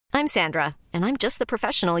I'm Sandra, and I'm just the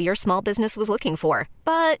professional your small business was looking for.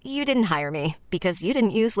 But you didn't hire me because you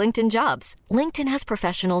didn't use LinkedIn Jobs. LinkedIn has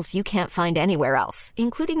professionals you can't find anywhere else,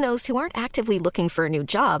 including those who aren't actively looking for a new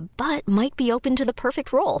job, but might be open to the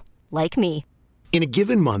perfect role, like me. In a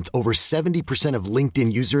given month, over 70% of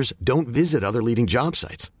LinkedIn users don't visit other leading job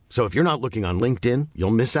sites. So if you're not looking on LinkedIn,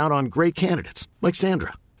 you'll miss out on great candidates like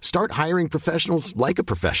Sandra. Start hiring professionals like a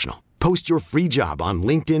professional. Post your free job on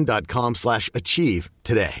linkedin.com/achieve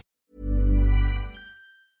today.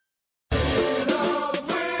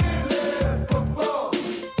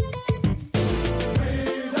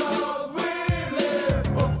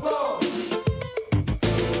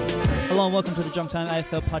 Hello and welcome to the Junk Time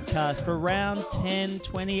AFL podcast for round 10,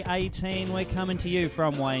 2018. We're coming to you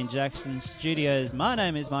from Wayne Jackson Studios. My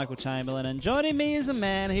name is Michael Chamberlain, and joining me is a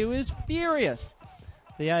man who is furious.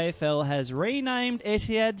 The AFL has renamed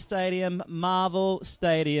Etihad Stadium Marvel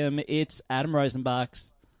Stadium. It's Adam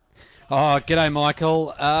Rosenbachs. Oh, g'day,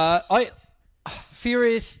 Michael.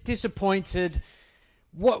 Furious, disappointed.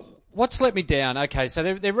 What's let me down? Okay, so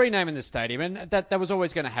they're renaming the stadium, and that was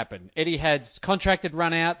always going to happen. Etihad's contracted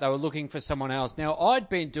run out. They were looking for someone else. Now, I'd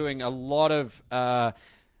been doing a lot of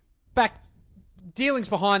back dealings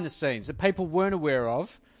behind the scenes that people weren't aware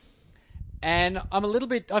of, and I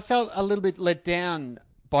felt a little bit let down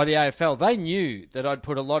by the AFL. They knew that I'd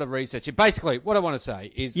put a lot of research in. Basically, what I want to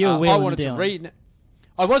say is I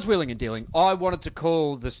was willing and dealing. I wanted to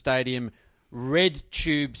call the stadium Red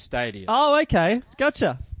Tube Stadium. Oh, okay.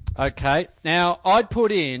 Gotcha. Okay. Now, I'd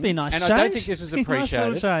put in... Be a nice and change. I don't think this was appreciated. Nice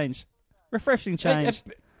little change. Refreshing change.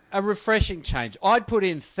 A refreshing change. I'd put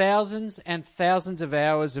in thousands and thousands of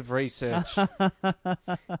hours of research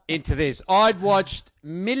into this. I'd watched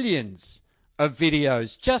millions of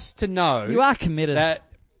videos just to know... You are committed. That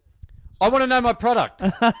I want to know my product.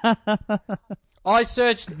 I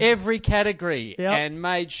searched every category and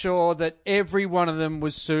made sure that every one of them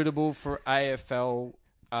was suitable for AFL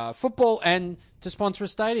football and to sponsor a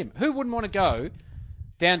stadium. Who wouldn't want to go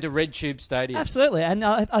down to Red Tube Stadium? Absolutely, and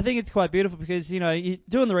I think it's quite beautiful because, you're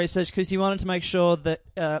doing the research because you wanted to make sure that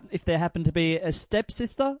if there happened to be a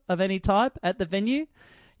stepsister of any type at the venue,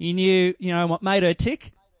 you knew, what made her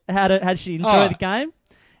tick, how did she enjoy the game.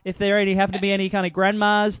 If there happened to be any kind of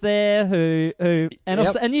grandmas there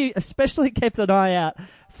and you especially kept an eye out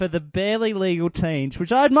for the barely legal teens,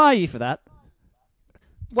 which I admire you for that.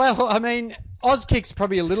 Well, I mean, Auskick's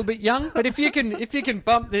probably a little bit young, but if you can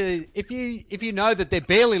bump if you know that they're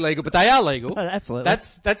barely legal, but they are legal, absolutely,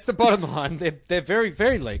 that's the bottom line. They're very,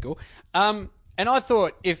 very legal. And I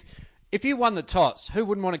thought if you won the toss, who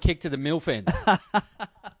wouldn't want to kick to the MILF end?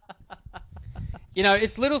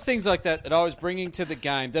 It's little things like that I was bringing to the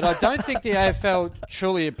game that I don't think the AFL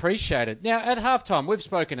truly appreciated. Now, at halftime, we've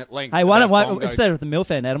spoken at length. Hey, instead of the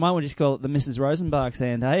MILF end, Adam, why don't we just call it the Mrs. Rosenbach's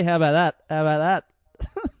end? Hey, how about that?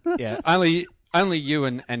 Yeah, only you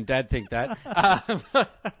and Dad think that.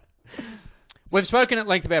 We've spoken at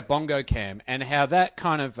length about Bongo Cam and how that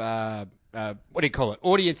kind of,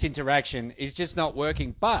 audience interaction is just not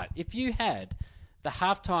working. But if you had the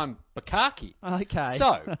halftime bukkake. Okay.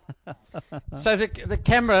 So the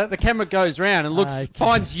camera goes round and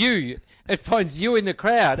finds you. It finds you in the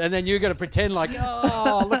crowd, and then you got to pretend like,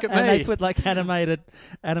 oh, look at me. And they put like animated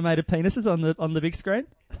penises on the big screen.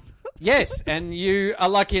 Yes, and you are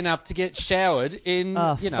lucky enough to get showered in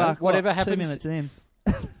whatever happens 2 minutes in.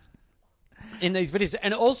 In these videos.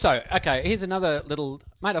 And also, okay, here's another little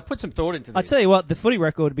mate. I've put some thought into this. I tell you what, the footy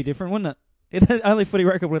record would be different, wouldn't it? Only footy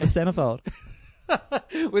record with a centrefold.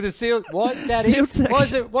 With a seal, what, Daddy?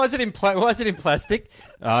 Was it in plastic?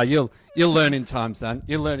 You'll learn in time, son.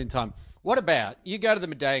 You'll learn in time. What about you go to the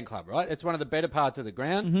Medallion Club, right? It's one of the better parts of the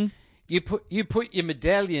ground. Mm-hmm. You put your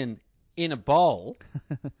medallion in a bowl.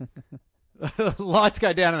 Lights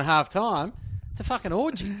go down at half time. It's a fucking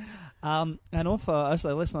orgy. And also,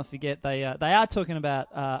 let's not forget they are talking about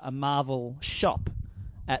a Marvel shop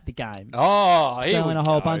at the game. Oh, selling a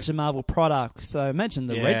whole bunch of Marvel products. So imagine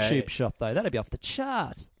the Red Tube shop, though. That'd be off the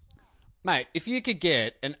charts. Mate, if you could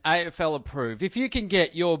get an AFL approved, if you can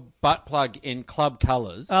get your butt plug in club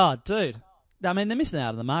colours... Oh, dude. I mean, they're missing out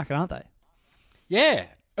on the market, aren't they? Yeah.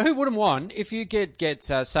 Who wouldn't want, if you get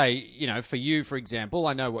say, for you, for example,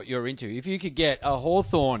 I know what you're into, if you could get a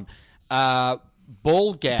Hawthorn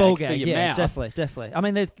ball gag for your mouth. Definitely. I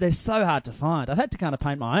mean, they're so hard to find. I've had to kind of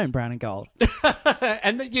paint my own brown and gold.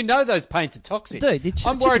 And those paints are toxic. Dude,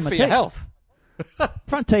 I'm worried for your health.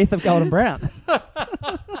 Front teeth of golden brown.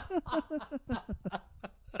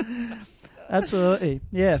 Absolutely,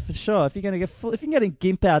 yeah, for sure. If you're going to if you can get a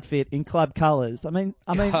gimp outfit in club colours, I mean,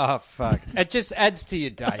 oh fuck, it just adds to your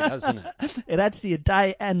day, doesn't it? It adds to your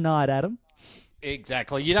day and night, Adam.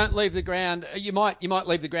 Exactly. You don't leave the ground. You might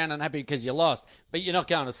leave the ground unhappy because you lost, but you're not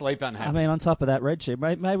going to sleep unhappy. I mean, on top of that, Red Chip,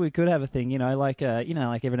 maybe we could have a thing, like every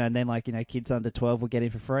now and then, kids under 12 will get in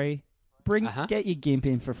for free. Get your gimp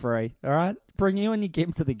in for free, all right? Bring you and your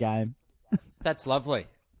gimp to the game. That's lovely.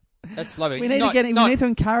 That's lovely. We need to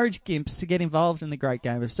encourage gimps to get involved in the great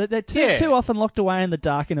game. So they're too often locked away in the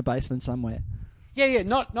dark in a basement somewhere. Yeah,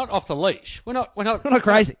 not off the leash. We're not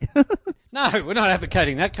crazy. No, we're not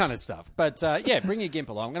advocating that kind of stuff. But bring your gimp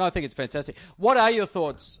along, and I think it's fantastic. What are your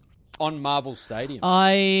thoughts on Marvel Stadium?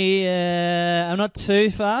 I'm not too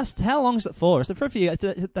fast. How long is it for? Is it for a few?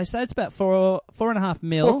 They say it's about 4.5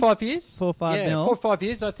 mil. 4 or 5 years. 4 or 5 mil. 4 or 5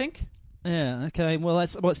 years, I think. Yeah. Okay. Well,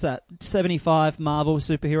 what's that? 75 Marvel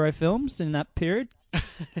superhero films in that period.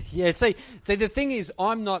 Yeah. See, the thing is,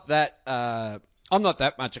 I'm not that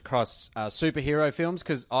much across superhero films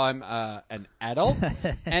because I'm an adult,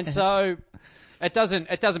 and so it doesn't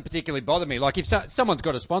particularly bother me. Like if someone's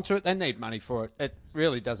got to sponsor it, they need money for it. It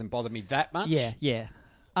really doesn't bother me that much. Yeah.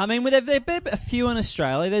 I mean, there've been a few in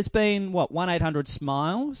Australia. There's been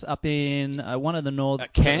 1-800-SMILES up in one of the northern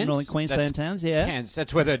Queensland towns. Yeah, Cairns.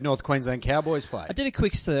 That's where the North Queensland Cowboys play. I did a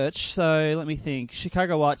quick search, so let me think.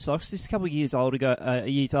 Chicago White Sox. This is a couple of years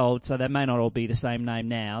old, so they may not all be the same name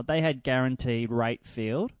now. They had Guaranteed Rate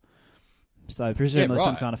Field, so presumably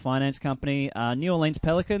some kind of finance company. New Orleans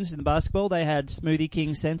Pelicans in the basketball. They had Smoothie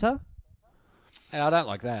King Center. I don't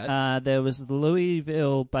like that. There was the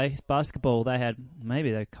Louisville basketball. They had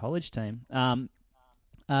maybe their college team.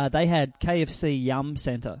 They had KFC Yum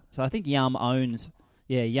Center. So I think Yum Brands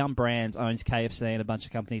owns KFC and a bunch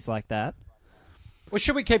of companies like that. Well,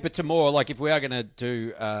 should we keep it to more, like if we are going to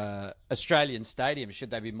do Australian stadiums, should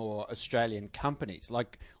they be more Australian companies?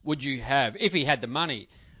 Like, would you have, if he had the money,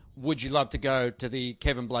 would you love to go to the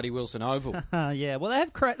Kevin Bloody Wilson Oval? Yeah, well,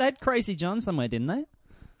 they had Crazy John somewhere, didn't they?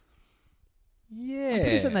 Yeah. I'm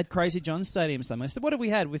pretty certain they had Crazy John Stadium somewhere. So what have we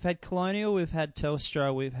had? We've had Colonial, we've had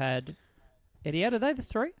Telstra, we've had Etihad. Are they the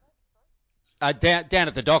three? Down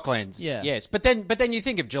at the Docklands, yeah. Yes. But then you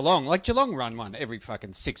think of Geelong. Like, Geelong run one every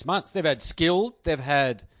fucking 6 months. They've had Skilled. They've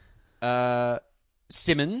had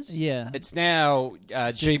Simmons. Yeah. It's now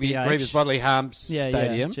Grievous Bodily Harm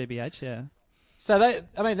Stadium. Yeah, GBH, yeah. So,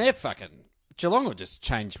 they're fucking... Geelong will just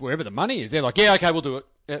change wherever the money is. They're like, yeah, okay, we'll do it.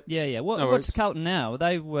 Yeah. What's Carlton now?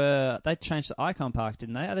 They changed to Icon Park,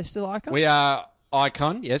 didn't they? Are they still Icon? We are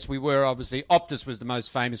Icon, yes. We were, obviously. Optus was the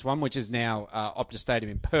most famous one, which is now Optus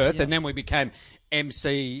Stadium in Perth. Yeah. And then we became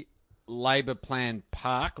MC Labour Plan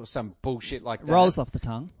Park or some bullshit like that. Rolls off the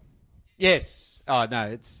tongue. Yes. Oh, no,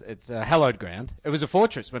 it's a hallowed ground. It was a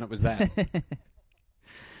fortress when it was that.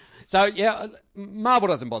 So, yeah, Marvel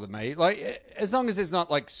doesn't bother me. Like, as long as there's not,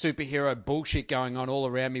 like, superhero bullshit going on all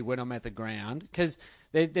around me when I'm at the ground. Because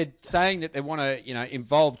they're saying that they want to,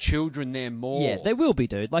 involve children there more. Yeah, they will be,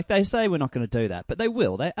 dude. Like, they say we're not going to do that. But they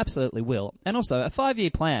will. They absolutely will. And also, a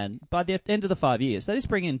 5-year plan, by the end of the 5 years, they just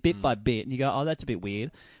bring in bit by bit. And you go, oh, that's a bit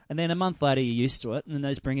weird. And then a month later, you're used to it. And then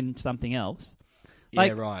they just bring in something else.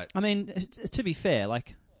 Like, yeah, right. I mean, to be fair,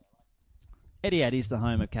 like... Etihad is the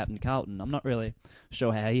home of Captain Carlton. I'm not really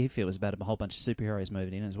sure how he feels about a whole bunch of superheroes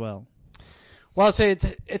moving in as well. Well, see,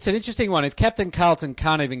 it's an interesting one. If Captain Carlton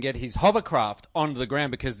can't even get his hovercraft onto the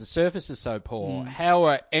ground because the surface is so poor, how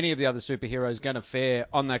are any of the other superheroes going to fare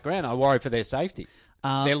on that ground? I worry for their safety,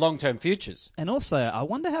 their long-term futures. And also, I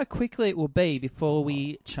wonder how quickly it will be before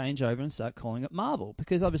we change over and start calling it Marvel.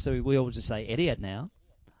 Because obviously we all just say Etihad now.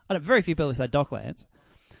 Very few people say Docklands.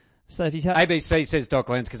 So if you ABC says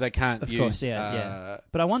Docklands because they can't use... Of course, yeah.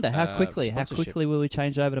 But I wonder how quickly will we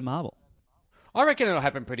change over to Marvel? I reckon it'll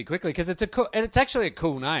happen pretty quickly because it's actually a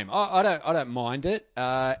cool name. I don't mind it,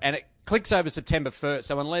 and it clicks over September 1st.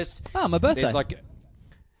 So unless my birthday, there's like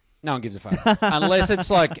no one gives a fuck unless it's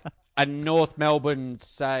like a North Melbourne,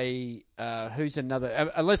 say who's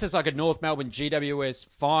another? Unless it's like a North Melbourne GWS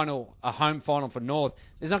final, a home final for North.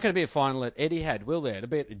 There's not going to be a final at Etihad, will there? It'll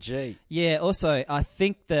be at the G. Yeah. Also, I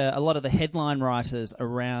think a lot of the headline writers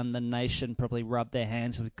around the nation probably rub their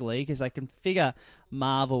hands with glee because they can figure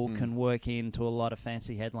Marvel can work into a lot of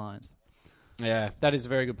fancy headlines. Yeah, that is a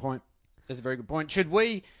very good point. That's a very good point. Should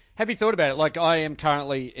we? Have you thought about it? Like, I am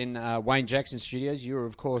currently in Wayne Jackson Studios. You are,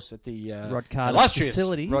 of course, at the Rod Carter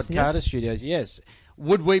facilities. Rod Carter Studios, yes.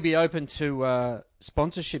 Would we be open to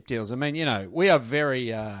sponsorship deals? I mean, we are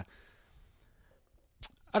very, I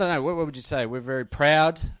don't know, what would you say? We're very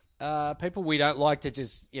proud people. We don't like to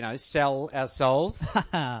just, sell our souls.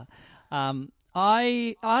 I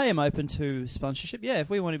am open to sponsorship. Yeah, if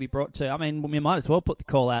we want to be brought to, I mean, we might as well put the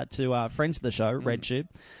call out to friends of the show, RedTube,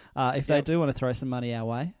 if they do want to throw some money our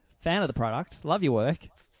way. Fan of the product. Love your work.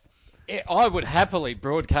 I would happily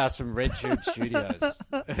broadcast from Red Tube Studios.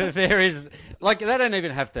 There is like they don't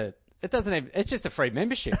even have to. It doesn't even. It's just a free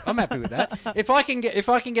membership. I'm happy with that. If I can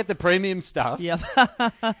get the premium stuff, Yep.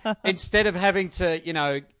 instead of having to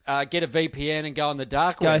get a VPN and go on the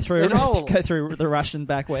dark Go web, through then I'll- go through the Russian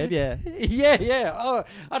back web, yeah. yeah. Oh,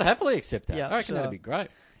 I'd happily accept that. Yeah, I reckon sure. that'd be great.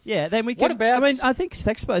 Yeah, then we can. What about- I mean, I think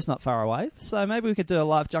Sexpo's not far away, so maybe we could do a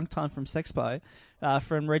live junk time from Sexpo,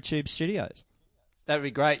 from Red Tube Studios. That'd be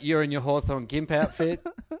great. You're in your Hawthorn Gimp outfit.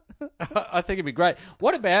 I think it'd be great.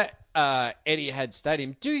 What about Etihad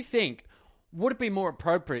Stadium? Do you think, would it be more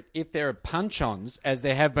appropriate if there are punch-ons, as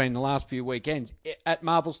there have been the last few weekends, at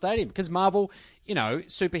Marvel Stadium? Because Marvel,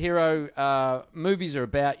 superhero movies are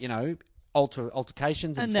about,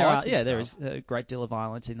 altercations and And fights there and stuff. is a great deal of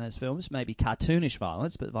violence in those films. Maybe cartoonish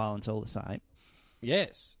violence, but violence all the same.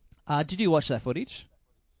 Yes. Did you watch that footage?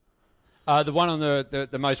 The one on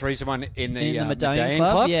the most recent one in the Medallion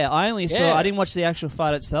Club? Club? Yeah, I only saw. Yeah. I didn't watch the actual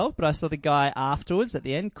fight itself, but I saw the guy afterwards at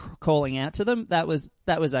the end calling out to them. That was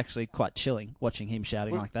actually quite chilling, watching him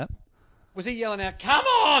shouting like that. Was he yelling out, "Come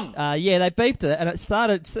on"? Yeah, they beeped it, and it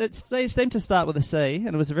started. They seemed to start with a C,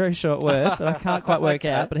 and it was a very short word that I can't quite work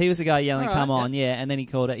out. But he was the guy yelling, All right, "Come on!" Yeah, and then he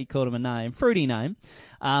called him a name, fruity name.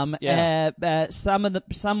 Yeah.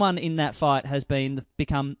 Someone in that fight has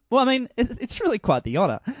become. Well, I mean, it's really quite the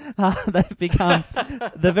honour. They've become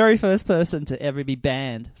the very first person to ever be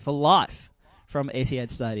banned for life from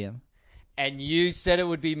Etihad Stadium. And you said it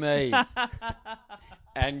would be me.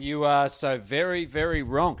 And you are so very, very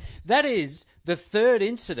wrong. That is the third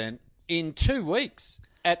incident in 2 weeks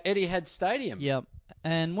at Etihad Stadium. Yep.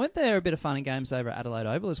 And weren't there a bit of fun and games over at Adelaide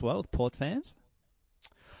Oval as well with Port fans?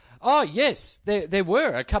 Oh, yes. There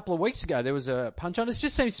were. A couple of weeks ago, there was a punch-on. It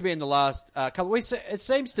just seems to be in the last couple of weeks. It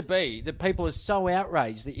seems to be that people are so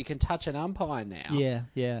outraged that you can touch an umpire now. Yeah.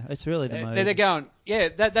 It's really the move. They're going,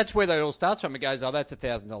 that's where they all start from. He goes, oh, that's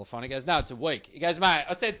 $1,000 fine. He goes, no, it's a week. He goes, mate,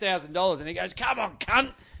 I said $1,000. And he goes, come on,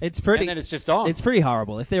 cunt. It's pretty. And then it's just on. It's pretty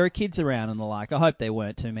horrible. If there are kids around and the like, I hope there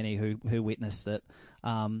weren't too many who witnessed it.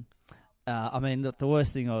 I mean, the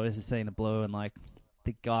worst thing I was is seeing a blue and like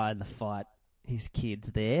the guy in the fight, his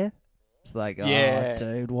kid's there. It's like, Yeah. oh,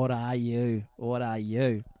 dude, what are you? What are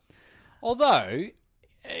you? Although,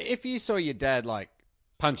 if you saw your dad, like,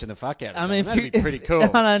 punching the fuck out of someone, if that'd be pretty cool.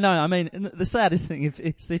 No. I mean, the saddest thing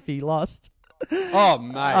is if he lost. Oh,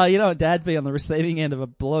 mate. Oh, you know what? Dad'd be on the receiving end of a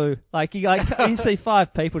blue. Like you see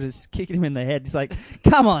 5 people just kicking him in the head. He's like,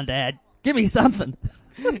 "Come on, Dad, give me something."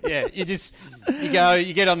 Yeah,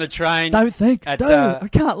 you get on the train. Don't think, at, dude. I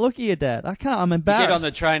can't look at you, Dad. I can't. I'm You embarrassed. get on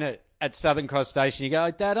the train at Southern Cross Station. You go,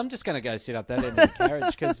 Dad, I'm just going to go sit up that end of the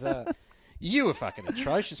carriage because you were fucking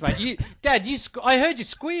atrocious, mate. Dad, I heard you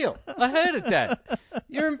squeal. I heard it, Dad.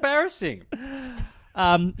 You're embarrassing.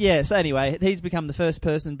 Yeah, so anyway, he's become the first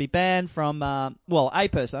person to be banned from, a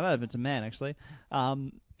person. I don't know if it's a man, actually.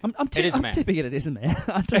 I'm It is a man. tipping it is a man. It's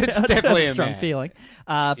I do have definitely a a strong man. feeling.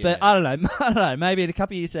 But I don't know. Maybe in a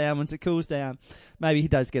couple of years down, once it cools down, maybe he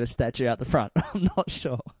does get a statue out the front. I'm not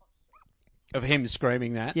sure. Of him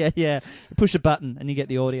screaming that. Yeah. You push a button and you get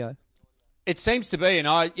the audio. It seems to be, and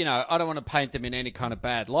I don't want to paint them in any kind of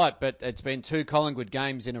bad light, but it's been 2 Collingwood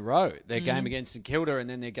games in a row. Their game against St Kilda and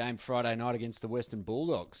then their game Friday night against the Western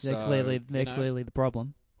Bulldogs. They're So, clearly you know, clearly the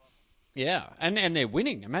problem. Yeah, and they're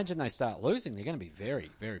winning. Imagine they start losing. They're going to be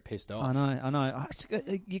very, very pissed off. I know.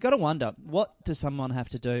 You got to wonder, what does someone have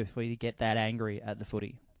to do for you to get that angry at the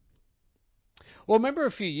footy? Well, remember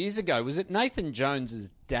a few years ago, was it Nathan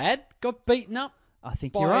Jones's dad got beaten up? I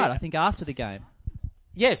think you're right. I think after the game.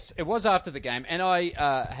 Yes, it was after the game, and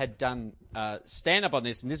I had done stand-up on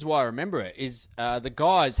this, and this is why I remember it, is the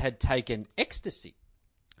guys had taken ecstasy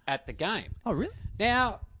at the game. Oh, really?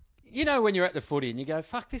 Now, you know when you're at the footy and you go,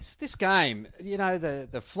 fuck, this game, you know,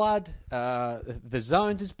 the flood, the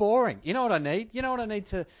zones is boring. You know what I need? You know what I need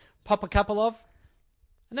to pop a couple of?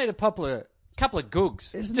 I need a couple of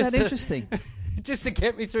googs. Isn't that interesting? Just to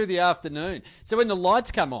get me through the afternoon. So when the lights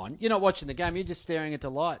come on, you're not watching the game, you're just staring at the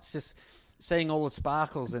lights, just seeing all the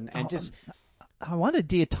sparkles and just... I wonder,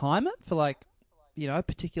 do you time it for a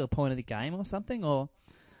particular point of the game or something? Or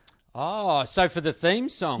Oh, so for the theme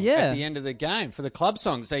song at the end of the game, for the club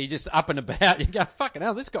song, so you're just up and about, you go, fucking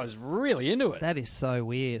hell, this guy's really into it. That is so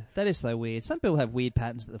weird. Some people have weird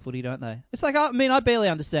patterns at the footy, don't they? It's like, I barely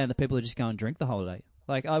understand the people who just go and drink the whole day.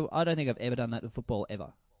 Like, I don't think I've ever done that with football,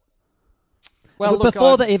 ever. Well, look,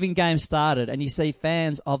 before the even game started, and you see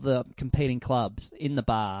fans of the competing clubs in the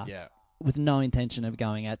bar with no intention of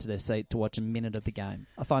going out to their seat to watch a minute of the game.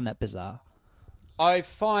 I find that bizarre. I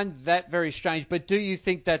find that very strange, but do you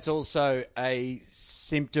think that's also a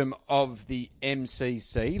symptom of the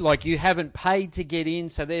MCC? Like you haven't paid to get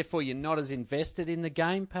in, so therefore you're not as invested in the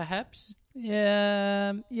game, perhaps?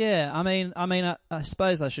 Yeah. I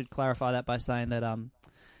suppose I should clarify that by saying that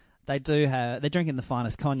they're drinking the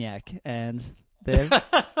finest cognac and they've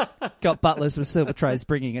got butlers with silver trays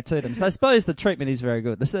bringing it to them. So I suppose the treatment is very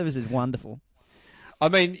good. The service is wonderful. I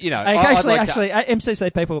mean, Actually,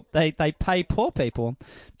 MCC people, they pay poor people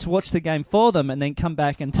to watch the game for them and then come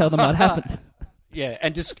back and tell them what happened. Yeah,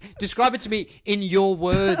 and just describe it to me in your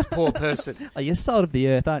words, poor person. Oh, you're salt of the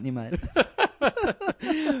earth, aren't you, mate?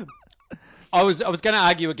 I was going to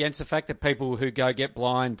argue against the fact that people who go get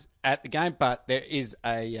blind at the game, but there is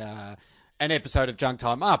an episode of Junk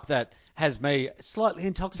Time Up that has me slightly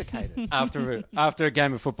intoxicated after a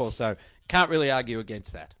game of football, so can't really argue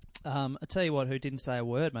against that. I'll tell you what, who didn't say a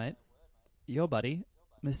word, mate. Your buddy,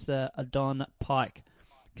 Mr. Don Pike,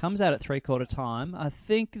 comes out at three-quarter time. I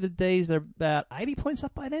think the D's are about 80 points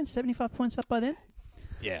up by then, 75 points up by then.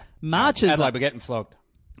 Yeah. Adelaide were getting flogged.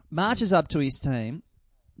 Marches up to his team,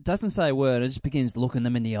 doesn't say a word, and just begins looking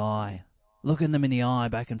them in the eye. Looking them in the eye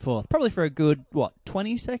back and forth. Probably for a good,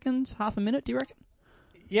 20 seconds, half a minute, do you reckon?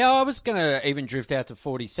 Yeah, I was going to even drift out to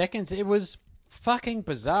 40 seconds. It was fucking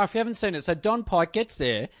bizarre. If you haven't seen it, so Don Pike gets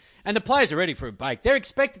there, and the players are ready for a bake. They're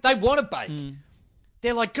expected. They want a bake.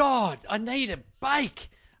 They're like, God, I need a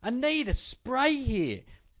bake. I need a spray here.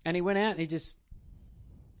 And he went out and he just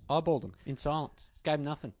eyeballed them in silence. Gave them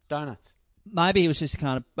nothing. Donuts. Maybe he was just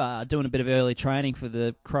kind of doing a bit of early training for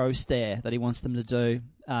the crow stare that he wants them to do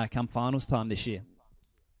come finals time this year.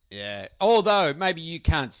 Yeah. Although, maybe you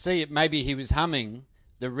can't see it. Maybe he was humming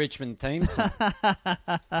the Richmond theme song.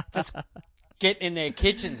 Just getting in their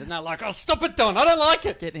kitchens, and they're like, oh, stop it, Don, I don't like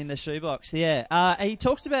it. Getting in the shoebox, yeah. He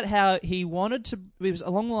talks about how he wanted to, it was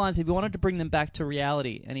along the lines, he wanted to bring them back to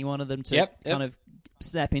reality, and he wanted them to kind of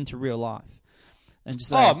snap into real life. And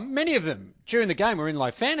just many of them during the game were in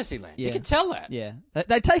like fantasy land. Yeah. You could tell that. Yeah.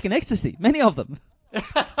 They'd taken ecstasy, many of them.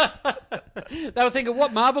 They were thinking,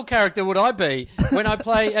 what Marvel character would I be when I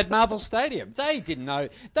play at Marvel Stadium? They didn't know.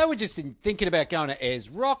 They were just thinking about going to Ayers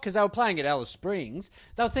Rock because they were playing at Alice Springs.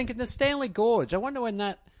 They were thinking the Stanley Gorge. I wonder when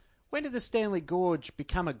did the Stanley Gorge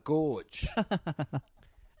become a gorge?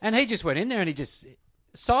 And he just went in there and he just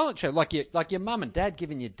silent show, like your mum and dad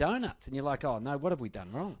giving you donuts, and you're like, oh no, what have we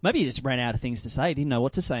done wrong? Maybe he just ran out of things to say. He didn't know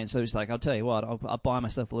what to say, and so he's like, I'll tell you what, I'll buy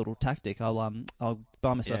myself a little tactic. I'll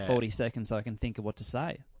buy myself 40 seconds so I can think of what to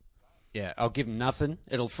say. Yeah, I'll give him nothing.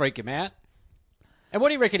 It'll freak him out. And what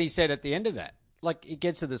do you reckon he said at the end of that? Like, he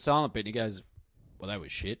gets to the silent bit and he goes, well, that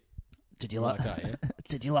was shit. Did you like oh, yeah.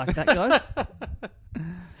 Did you like that, guys?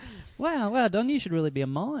 Wow, Don, you should really be a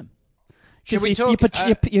mime. Should we talk?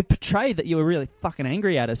 You portrayed that you were really fucking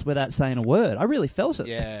angry at us without saying a word. I really felt it.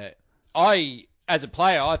 Yeah. As a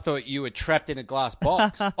player, I thought you were trapped in a glass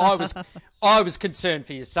box. I was concerned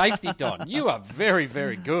for your safety, Don. You are very,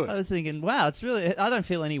 very good. I was thinking, wow, it's really, I don't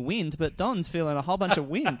feel any wind, but Don's feeling a whole bunch of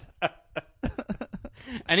wind.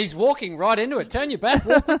 And he's walking right into it. Turn your back,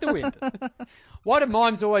 walk with the wind. Why do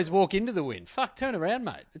mimes always walk into the wind? Fuck, turn around,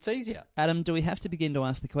 mate. It's easier. Adam, do we have to begin to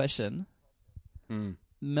ask the question?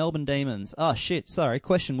 Melbourne Demons. Oh, shit, sorry.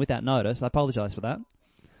 Question without notice. I apologise for that.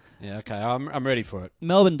 Yeah, okay. I'm ready for it.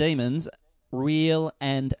 Melbourne Demons, real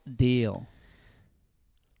and deal.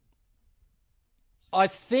 I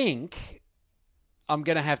think I'm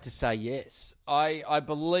going to have to say yes. I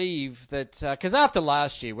believe that because after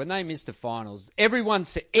last year when they missed the finals, everyone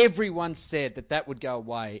said that would go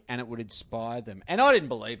away and it would inspire them, and I didn't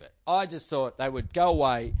believe it. I just thought they would go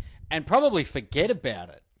away and probably forget about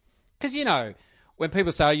it, because when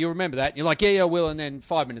people say, oh, you remember that, and you're like, yeah, I will, and then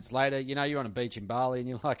 5 minutes later, you're on a beach in Bali and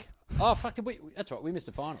you're like, oh, fuck, that's right, we missed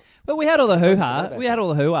the finals. But we had all the hoo-ha. We had all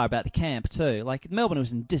the hoo-ha about the camp too. Like, Melbourne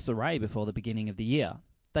was in disarray before the beginning of the year.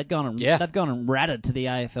 They've gone and ratted to the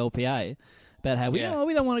AFLPA about how we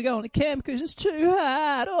don't want to go on the camp because it's too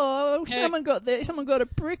hard. Oh, someone got a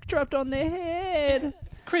brick dropped on their head.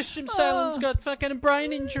 Christian Salen's got fucking a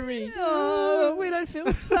brain injury. Oh, we don't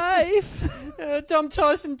feel safe. Dom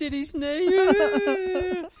Tyson did his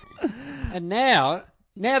knee. And now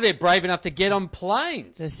they're brave enough to get on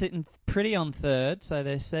planes. They're sitting pretty on third, so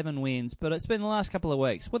they're 7 wins. But it's been the last couple of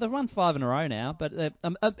weeks. Well, they've run 5 in a row now, but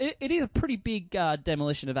it is a pretty big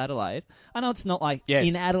demolition of Adelaide. I know it's not like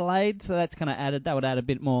in Adelaide, so that's kind of added. That would add a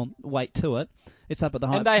bit more weight to it. It's up at the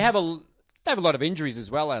high. And they have a lot of injuries as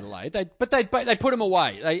well, Adelaide. But they put them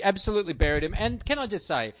away. They absolutely buried him. And can I just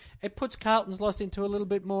say, it puts Carlton's loss into a little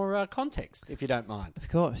bit more context, if you don't mind. Of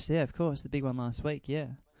course, yeah, of course. The big one last week, yeah.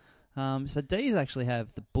 So D's actually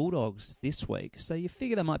have the Bulldogs this week, so you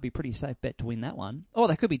figure they might be a pretty safe bet to win that one. Or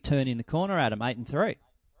they could be turning the corner at them, 8-3.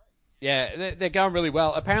 Yeah, they're going really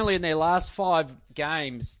well. Apparently, in their last 5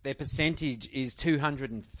 games, their percentage is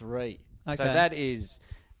 203. Okay. So that is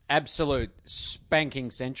absolute spanking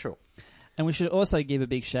central. And we should also give a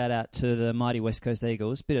big shout-out to the mighty West Coast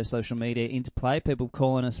Eagles. Bit of social media interplay. People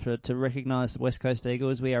calling us to recognise the West Coast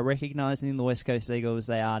Eagles. We are recognising the West Coast Eagles.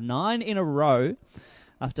 They are 9 in a row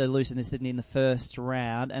after losing to Sydney in the first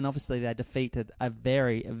round. And obviously they defeated a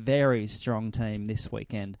very, very strong team this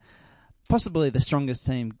weekend. Possibly the strongest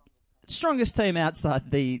team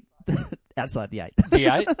outside the outside the 8. The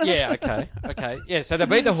 8? Yeah, okay. Yeah, so they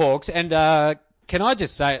beat the Hawks, and can I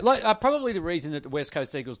just say, probably the reason that the West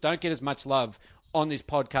Coast Eagles don't get as much love on this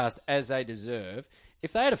podcast as they deserve,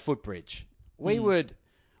 if they had a footbridge,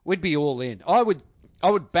 we'd be all in. I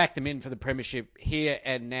would back them in for the premiership here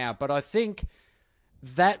and now, but I think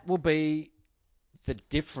that will be the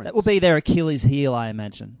difference. That will be their Achilles heel, I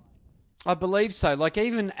imagine. I believe so. Like,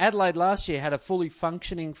 even Adelaide last year had a fully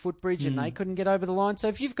functioning footbridge and they couldn't get over the line. So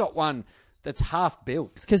if you've got one that's half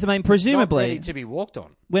built, because, I mean, presumably, not ready to be walked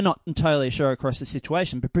on. We're not entirely sure across the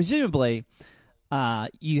situation, but presumably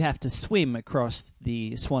you have to swim across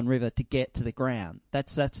the Swan River to get to the ground.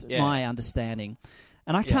 That's my understanding.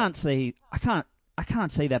 And I can't see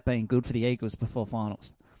that being good for the Eagles before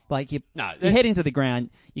finals. Like, you're heading to the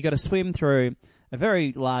ground, you got to swim through a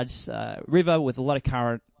very large river with a lot of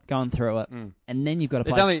current going through it, and then you've got to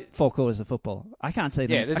play 4 quarters of football. I can't see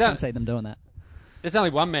them. I can't see them doing that. There's only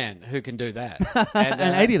one man who can do that,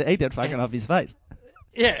 and he did fucking off his face.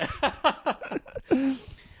 Yeah.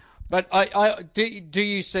 But do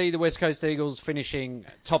you see the West Coast Eagles finishing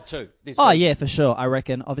top 2 this season? Oh, yeah, for sure, I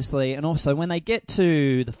reckon, obviously. And also, when they get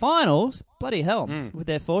to the finals, bloody hell, with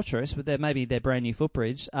their fortress, with maybe their brand new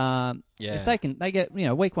footbridge, if they get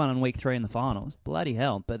week 1 and week 3 in the finals, bloody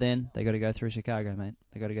hell. But then they got to go through Chicago, mate.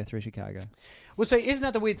 They got to go through Chicago. Well, so isn't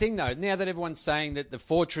that the weird thing, though? Now that everyone's saying that the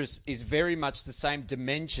fortress is very much the same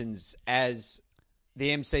dimensions as the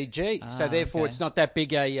MCG, so therefore it's not that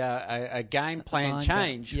big a game plan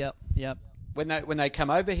change. Yep. When they come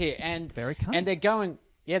over here, and very cunning. And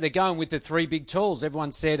they're going with the 3 big tools.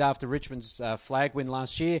 Everyone said after Richmond's flag win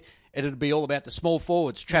last year, it'd be all about the small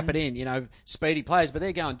forwards, trap it in, speedy players. But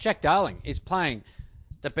they're going. Jack Darling is playing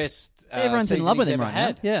the best. Everyone's in love with him right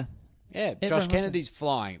now. Yeah. Yeah, Josh Kennedy's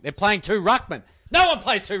flying. They're playing 2 ruckmen. No one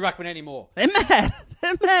plays 2 ruckmen anymore. They're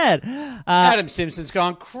mad. Adam Simpson's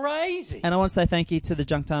gone crazy. And I want to say thank you to the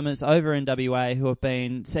junk timers over in WA who have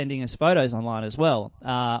been sending us photos online as well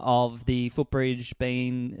of the footbridge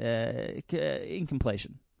being in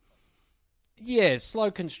completion. Yeah,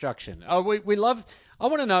 slow construction. We love. I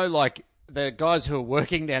want to know, like, the guys who are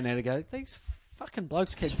working down there. They go, these fucking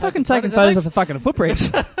blokes keep taking photos of the fucking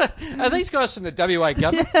footbridge. Are these guys from the WA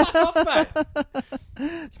government? Fuck off, mate.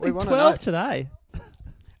 It's been 12 today.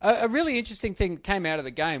 A really interesting thing that came out of the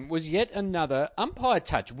game was yet another umpire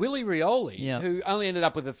touch. Willie Rioli, who only ended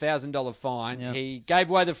up with a $1,000 fine. Yep. He gave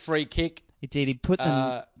away the free kick. He did. He put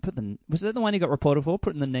the was that the one he got reported for,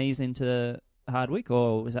 putting the knees into Hardwick,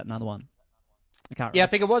 or was that another one? I can't remember. Yeah, I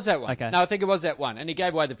think it was that one. Okay. No, I think it was that one. And he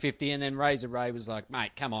gave away the 50, and then Razor Ray was like,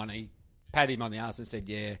 mate, come on. He patted him on the arse and said,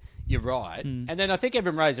 yeah, you're right. And then I think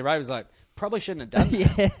even Razor Ray was like, probably shouldn't have done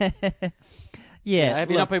that. Yeah. Have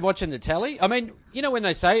you not been watching the telly? I mean, when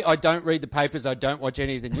they say, I don't read the papers, I don't watch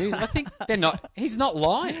any of the news, I think they're not. He's not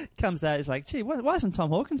lying. Comes out, he's like, gee, why isn't Tom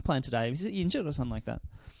Hawkins playing today? Is he injured or something like that?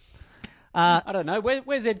 I don't know.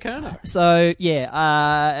 Where's Ed Kerner? So,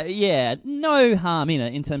 no harm in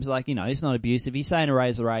it in terms of, like, it's not abusive. He's saying to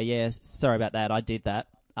Razor Ray, yeah, sorry about that, I did that.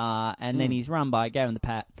 And then he's run by, gave him the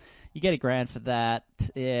pat. You get $1,000 for that.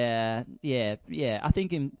 Yeah. I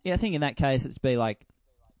think in that case, it's be like,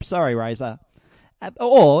 sorry, Razor.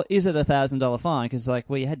 Or is it $1,000 fine? Because, like,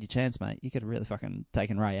 well, you had your chance, mate. You could have really fucking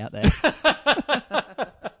taken Ray out there.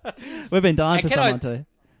 We've been dying for someone to.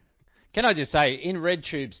 Can I just say, in Red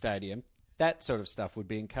Tube Stadium, that sort of stuff would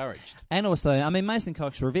be encouraged. And also, I mean, Mason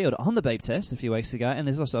Cox revealed on the beep test a few weeks ago, and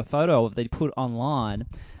there's also a photo of that he put online.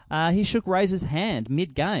 He shook Razor's hand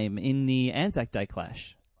mid-game in the Anzac Day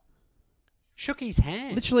clash. Shook his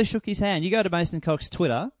hand? Literally shook his hand. You go to Mason Cox's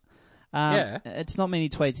Twitter. It's not many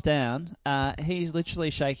tweets down. He's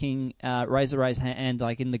literally shaking Razor Ray's hand,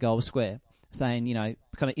 like, in the goal square, saying,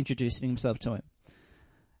 kind of introducing himself to him.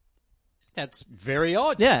 That's very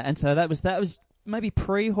odd. Yeah, and so that was maybe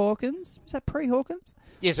pre-Hawkins. Was that pre-Hawkins?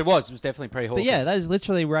 Yes, it was. It was definitely pre-Hawkins. But yeah, that is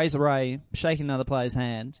literally Razor Ray shaking another player's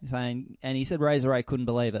hand, saying, and he said Razor Ray couldn't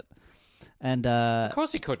believe it. And of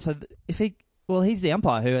course he could. So he's the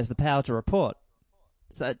umpire who has the power to report.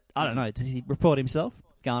 So I don't know. Does he report himself?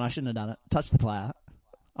 going, I shouldn't have done it. Touch the player.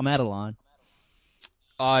 I'm out of line.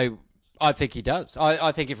 I think he does.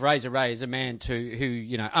 I think if Razor Ray is a man who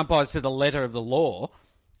umpires to the letter of the law,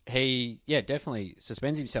 he definitely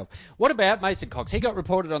suspends himself. What about Mason Cox? He got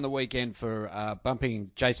reported on the weekend for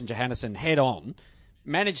bumping Jason Johannesson head on,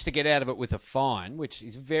 managed to get out of it with a fine, which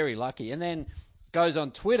is very lucky, and then goes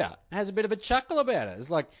on Twitter, has a bit of a chuckle about it. It's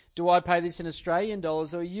like, do I pay this in Australian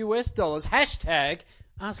dollars or US dollars? Hashtag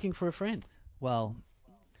asking for a friend. Well,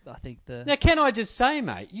 I think Now, can I just say,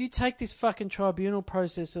 mate, you take this fucking tribunal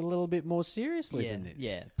process a little bit more seriously than this.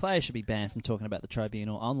 Yeah, players should be banned from talking about the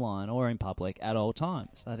tribunal online or in public at all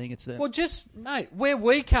times. I think it's... Well, mate, where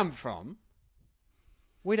we come from,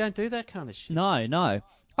 we don't do that kind of shit. No.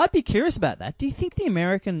 I'd be curious about that. Do you think the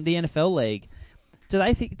NFL League... Do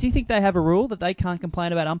you think they have a rule that they can't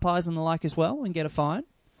complain about umpires and the like as well and get a fine?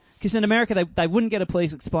 Because in America, they wouldn't get a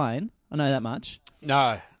please explain. I know that much.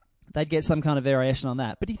 No. They'd get some kind of variation on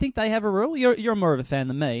that. But do you think they have a rule? You're more of a fan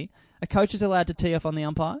than me. Are coaches allowed to tee off on the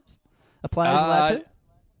umpires? Are players allowed to?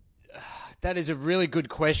 That is a really good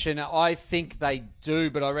question. I think they do,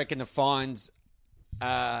 but I reckon the fines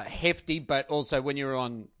are hefty. But also, when you're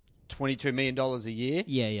on $22 million a year.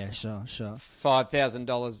 Yeah, sure.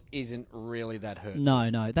 $5,000 isn't really that hurtful.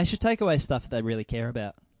 No. They should take away stuff that they really care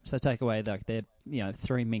about. So take away their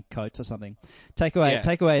 3 mink coats or something. Take away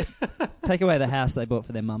the house they bought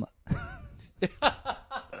for their mama.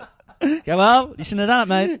 Go, well, you shouldn't have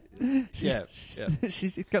done it, mate.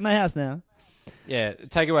 She's got no house now. Yeah,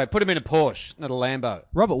 take away. Put him in a Porsche, not a Lambo.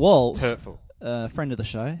 Robert Walls, it's hurtful. Friend of the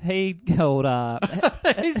show, he called.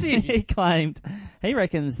 Is he? He claimed he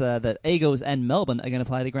reckons that Eagles and Melbourne are going to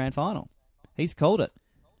play the grand final. He's called it.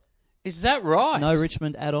 Is that right? No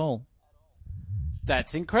Richmond at all.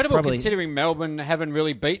 That's incredible, Probably. Considering Melbourne haven't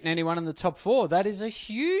really beaten anyone in the top 4. That is a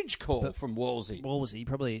huge call from Wolsey. Wolsey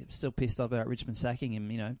probably still pissed off about Richmond sacking him,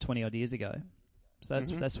 20-odd years ago. So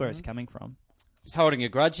that's where it's coming from. He's holding a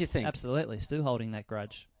grudge, you think? Absolutely, still holding that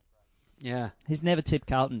grudge. Yeah. He's never tipped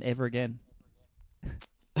Carlton ever again.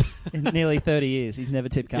 In nearly 30 years, he's never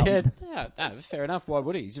tipped Carlton. Yeah, no, fair enough. Why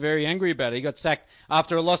would he? He's very angry about it. He got sacked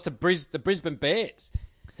after a loss to the Brisbane Bears.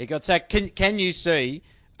 He got sacked. Can you see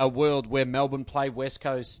a world where Melbourne play West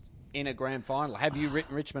Coast in a grand final? Have you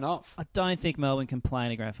written Richmond off? I don't think Melbourne can play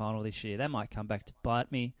in a grand final this year. That might come back to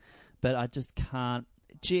bite me, but I just can't.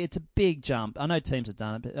 Gee, it's a big jump. I know teams have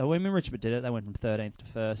done it, but when Richmond did it, they went from 13th to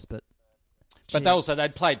 1st, but... But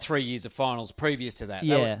they'd played 3 years of finals previous to that.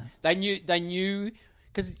 Yeah. They knew,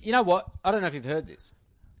 because you know what? I don't know if you've heard this.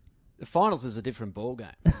 The finals is a different ball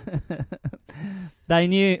game. They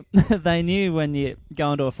knew when you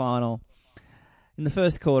go into a final in the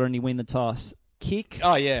first quarter and you win the toss, kick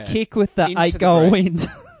with the 8-goal wind.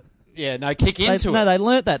 Yeah, no, kick into it. No, they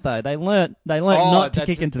learnt that though. They learnt not to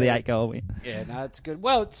kick into the 8-goal win. Yeah, no, it's good.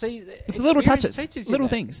 Well, see, it's the little touches, little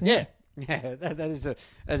things. Yeah. Yeah, that's a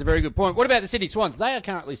very good point. What about the Sydney Swans? They are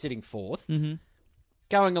currently sitting 4th,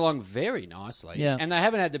 going along very nicely. Yeah. And they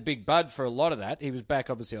haven't had the big bud for a lot of that. He was back,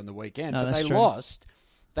 obviously, on the weekend. No, but they true. lost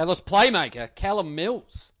playmaker, Callum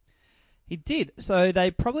Mills. He did. So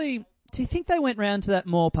they probably... Do you think they went round to that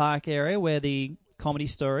Moore Park area where the Comedy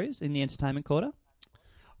Store is in the entertainment quarter?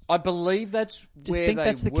 I believe that's where they were. Do you think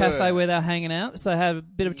that's the cafe where they're hanging out? So have a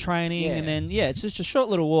bit of training and then, it's just a short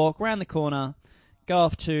little walk around the corner. Go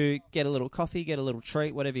off to get a little coffee, get a little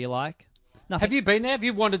treat, whatever you like. Nothing. Have you been there? Have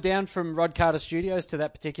you wandered down from Rod Carter Studios to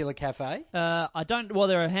that particular cafe? I don't. Well,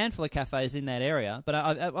 there are a handful of cafes in that area, but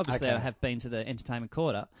obviously Okay. I have been to the entertainment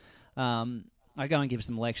quarter. I go and give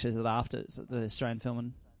some lectures at AFTRS at the Australian Film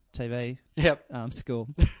and TV school.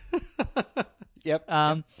 Yep.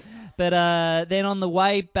 But then on the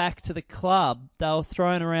way back to the club, they were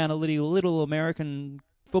throwing around a little American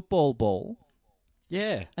football ball.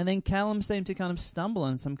 Yeah. And then Callum seemed to kind of stumble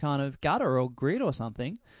on some kind of gutter or grid or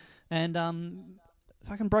something, and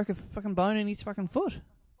fucking broke a fucking bone in his fucking foot.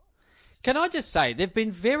 Can I just say, they've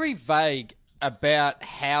been very vague about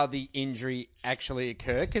how the injury actually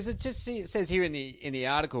occurred, because it says here in the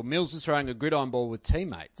article, Mills was throwing a gridiron ball with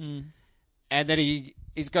teammates, and then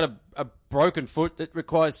he's got a broken foot that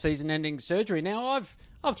requires season-ending surgery. Now,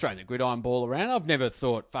 I've thrown the gridiron ball around. I've never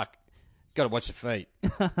thought, fuck, got to watch the feet.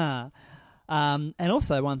 And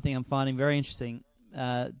also, one thing I'm finding very interesting,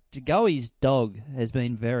 DeGoey's dog has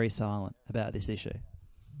been very silent about this issue.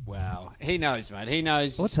 Wow. He knows, mate. He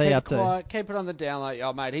knows. What's he up to? Keep it on the down low.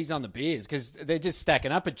 Oh, mate, he's on the beers because they're just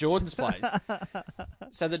stacking up at Jordan's place.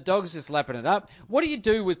 So the dog's just lapping it up. What do you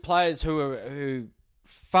do with players who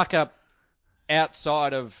fuck up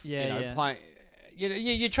outside of playing?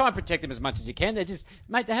 You try and protect them as much as you can. They're just,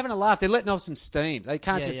 they're having a laugh. They're letting off some steam. They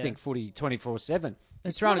can't think footy 24/7.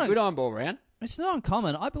 He's throwing a gridiron ball around. it's not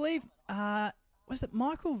uncommon. I believe, was it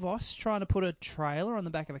Michael Voss trying to put a trailer on the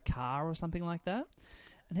back of a car or something like that?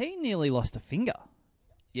 And he nearly lost a finger.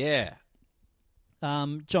 Yeah.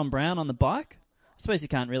 John Brown on the bike. I suppose you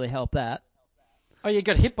can't really help that. Oh, you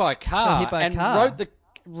got hit by a car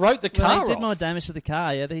wrote the car He did off. more damage to the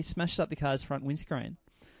car. Yeah, he smashed up the car's front windscreen.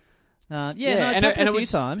 It's and happened a it few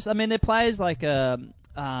was- times. I mean, there are players like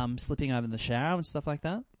slipping over in the shower and stuff like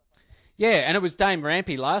that. Yeah, and it was Dame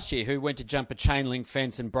Rampy last year who went to jump a chain link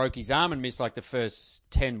fence and broke his arm and missed like the first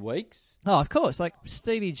 10 weeks. Oh, of course. Like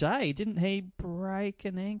Stevie J, didn't he break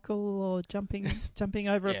an ankle or jumping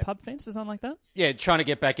over a pub fence or something like that? Yeah, trying to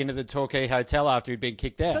get back into the Torquay Hotel after he'd been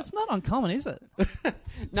kicked out. So it's not uncommon, is it?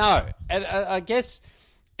 No, and I guess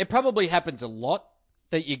it probably happens a lot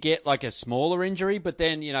that you get like a smaller injury, but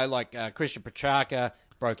then, like Christian Petrarca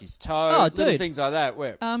broke his toe, little things like that.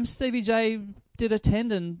 Where Stevie J did a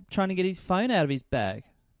tendon trying to get his phone out of his bag.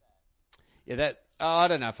 Yeah, I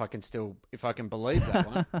don't know if I can believe that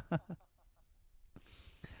one.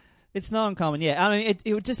 It's not uncommon, yeah. I mean,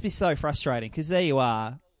 it would just be so frustrating because there you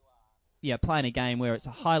are, playing a game where it's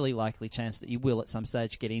a highly likely chance that you will at some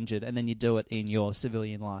stage get injured, and then you do it in your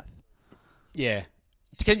civilian life. Yeah.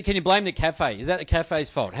 Can you blame the cafe? Is that the cafe's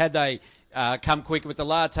fault? Had they come quick with the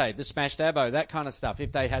latte, the smashed abo, that kind of stuff?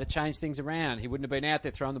 If they had to change things around, he wouldn't have been out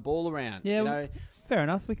there throwing the ball around. Yeah, fair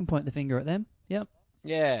enough. We can point the finger at them. Yep.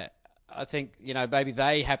 Yeah. I think, maybe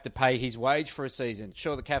they have to pay his wage for a season.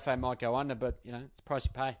 Sure, the cafe might go under, but, it's the price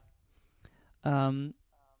you pay.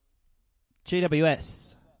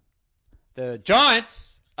 GWS. The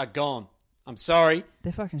Giants are gone. I'm sorry.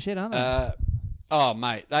 They're fucking shit, aren't they? Oh,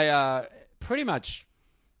 mate. They are pretty much...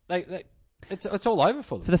 It's all over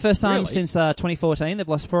for them. For the first time really. since 2014, they've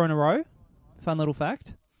lost 4 in a row. Fun little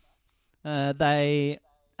fact. They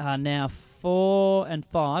are now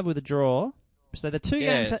 4-5 with a draw. So they're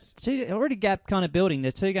games, already gap kind of building.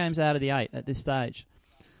 They're 2 games out of the 8 at this stage.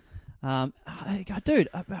 Dude,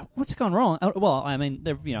 what's gone wrong? Well, I mean,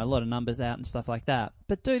 there a lot of numbers out and stuff like that.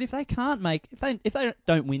 But dude, if they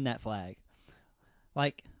don't win that flag,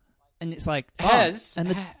 and it's like,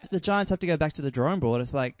 the Giants have to go back to the drawing board.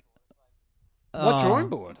 It's like, what drawing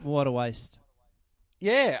board? What a waste.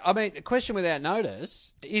 Yeah, I mean, a question without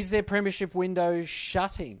notice: is their premiership window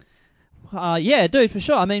shutting? Yeah, dude, for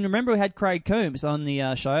sure. I mean, remember we had Craig Coombs on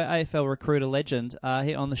the show, AFL recruiter legend,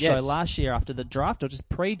 on the show last year after the draft, or just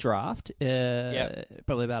pre-draft,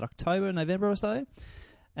 probably about October, November or so.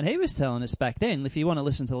 And he was telling us back then, if you want to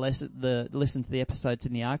listen to the episodes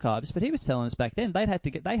in the archives, but he was telling us back then they had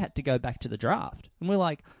to go back to the draft, and we're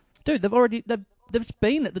like, dude, they've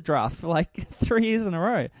been at the draft for like 3 years in a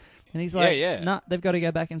row. And he's like, nah, they've got to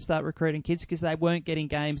go back and start recruiting kids because they weren't getting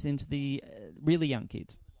games into the really young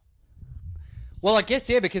kids. Well, I guess,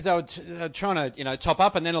 because they were trying to, top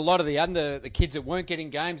up, and then a lot of the kids that weren't getting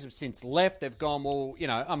games have since left. They've gone, well,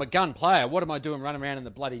 I'm a gun player. What am I doing running around in the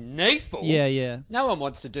bloody need for? Yeah. No one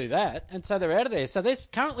wants to do that. And so they're out of there. So they're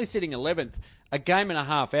currently sitting 11th, a game and a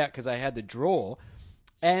half out because they had the draw,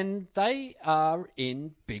 and they are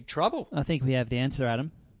in big trouble. I think we have the answer,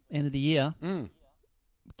 Adam. End of the year.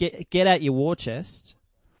 Get out your war chest.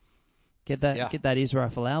 Get that Israel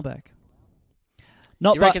Folau back.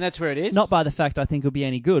 You reckon that's where it is? Not by the fact I think he'll be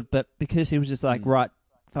any good, but because he was just like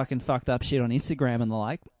fucking fucked up shit on Instagram and the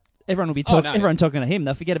like. Everyone will be everyone talking to him.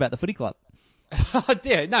 They'll forget about the footy club.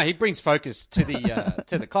 Yeah, no, he brings focus to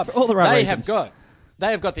the club. For all the right reasons. They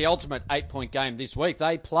have got the ultimate 8-point game this week.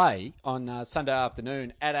 They play on Sunday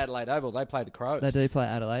afternoon at Adelaide Oval. They play the Crows. They do play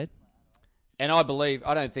Adelaide. And I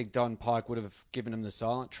don't think Don Pike would have given them the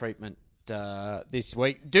silent treatment this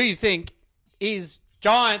week. Do you think is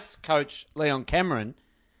Giants coach Leon Cameron,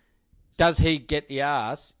 does he get the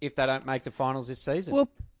arse if they don't make the finals this season? Well,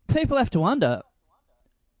 people have to wonder,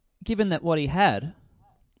 given that what he had,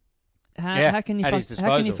 how can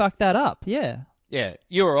you fuck that up? Yeah. Yeah,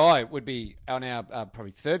 you or I would be on our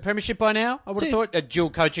probably 3rd premiership by now. I would have thought a dual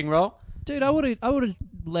coaching role. Dude, I would have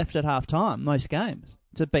left at half time most games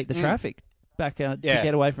to beat the traffic back to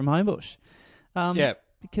get away from Homebush.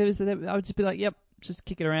 Because I would just be like, yep, just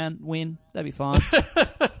kick it around, win, that'd be fine.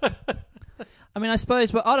 I mean, I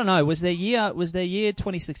suppose, but I don't know. Was their year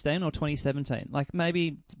 2016 or 2017? Like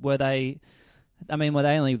maybe were they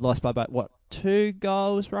only lost by about 2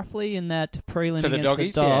 goals roughly in that prelim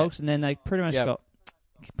against the Dogs, and then they pretty much got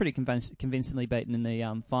pretty convincingly beaten in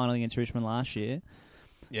the final against Richmond last year.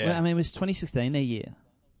 Yeah, well, I mean, was 2016 their year?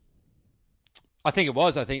 I think it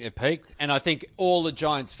was. I think they peaked, and I think all the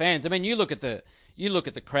Giants fans. I mean, you look at the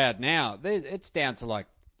crowd now. It's down to like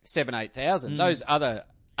 7,000-8,000. Those other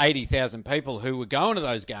 80,000 people who were going to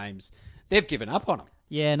those games, they've given up on them.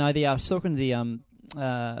 Yeah, no. I was talking to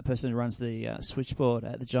a person who runs the switchboard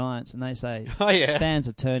at the Giants, and they say fans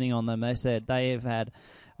are turning on them. They said they have had,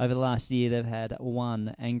 over the last year, they've had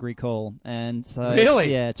one angry call. And so,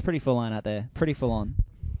 really? It's pretty full on out there. Pretty full on.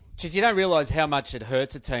 Jeez, you don't realise how much it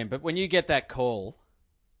hurts a team, but when you get that call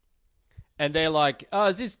and they're like, oh,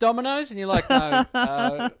 is this Domino's? And you're like,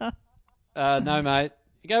 no, no, mate.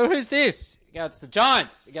 You go, who's this? You go, it's the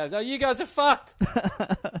Giants. He goes, oh, you guys are fucked.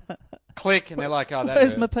 Click, and they're like, oh, that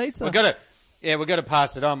Where's hurts. my pizza? We've got to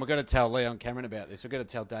pass it on. We've got to tell Leon Cameron about this. We've got to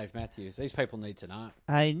tell Dave Matthews. These people need to know.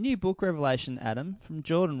 A new book revelation, Adam, from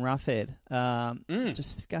Jordan Roughhead.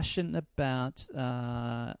 Discussion about,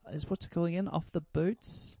 what's it called again? Off the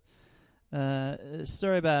Boots. A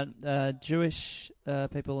story about Jewish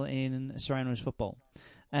people in Australian Rules football.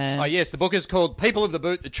 And yes, the book is called People of the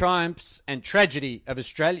Boot, The Triumphs and Tragedy of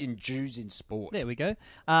Australian Jews in Sport. There we go.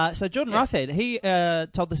 So Jordan Roughhead, he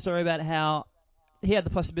told the story about how he had the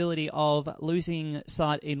possibility of losing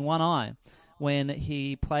sight in one eye when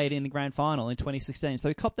he played in the grand final in 2016. So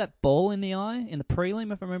he copped that ball in the eye in the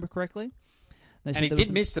prelim, if I remember correctly. And he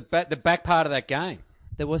did miss the back part of that game.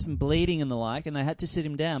 There was some bleeding and the like, and they had to sit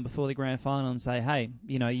him down before the grand final and say, hey,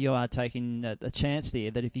 you are taking a chance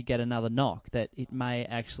there that if you get another knock, that it may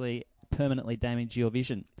actually permanently damage your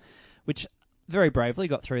vision, which very bravely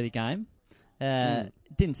got through the game.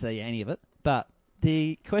 Didn't see any of it, but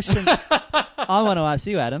the question I want to ask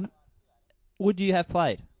you, Adam, would you have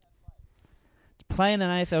played? Play in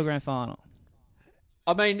an AFL grand final?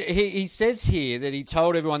 I mean, he says here that he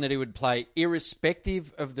told everyone that he would play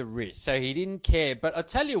irrespective of the risk, so he didn't care. But I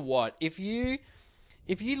tell you what, if you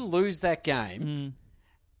lose that game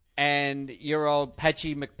and you're old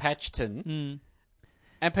Patchy McPatchton,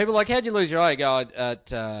 and people are like, how'd you lose your eye? You go,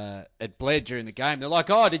 it bled during the game. They're like,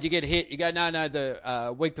 oh, did you get hit? You go, no,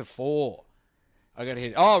 the week before I got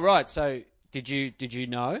hit. Oh, right, so did you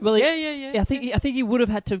know? Well, yeah. I think he would have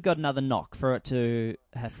had to have got another knock for it to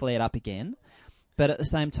have flared up again. But at the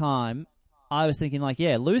same time, I was thinking,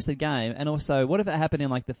 lose the game, and also, what if it happened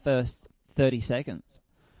in, the first 30 seconds?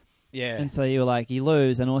 Yeah. And so you were like, you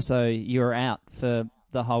lose, and also you're out for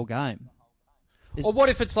the whole game. Or what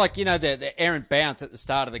if it's the errant bounce at the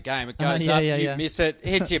start of the game? It goes up, you miss it,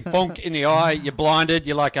 hits you bonk in the eye, you're blinded,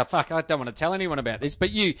 you're like, oh, fuck, I don't want to tell anyone about this. But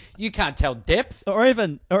you can't tell depth. Or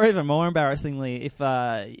even more embarrassingly, if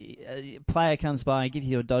a player comes by and gives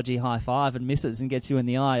you a dodgy high five and misses and gets you in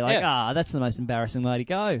the eye, that's the most embarrassing way to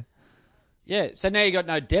go. Yeah, so now you got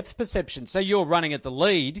no depth perception. So you're running at the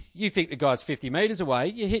lead. You think the guy's 50 metres away.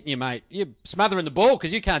 You're hitting your mate. You're smothering the ball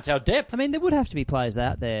because you can't tell depth. I mean, there would have to be players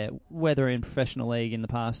out there, whether in professional league in the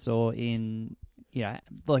past or in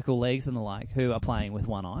local leagues and the like, who are playing with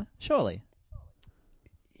one eye. Surely.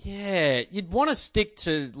 Yeah, you'd want to stick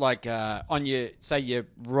to on your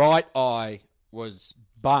right eye was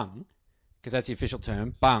bung, because that's the official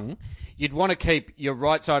term, bung. You'd want to keep your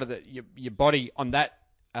right side of your body on that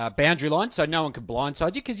boundary line, so no one can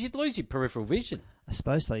blindside you, because you'd lose your peripheral vision. I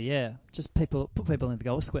suppose so. Yeah, just put people in the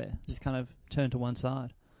goal square, just kind of turn to one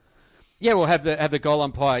side. Yeah, well, have the goal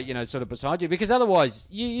umpire, sort of beside you, because otherwise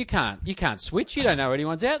you can't switch. You don't know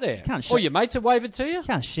anyone's out there, or your mates are waving to you. You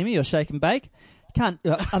can't shimmy or shake and bake. You can't.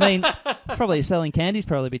 I mean, probably selling candy's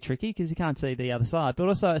probably a bit tricky because you can't see the other side. But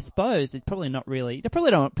also, I suppose it's probably not really. They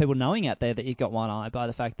probably don't want people knowing out there that you've got one eye by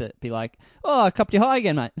the fact that be like, oh, I copped your eye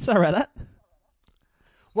again, mate. Sorry about that.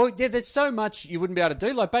 Well, yeah, there's so much you wouldn't be able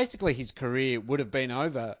to do. Basically, his career would have been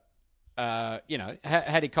over,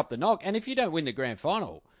 had he copped the knock. And if you don't win the grand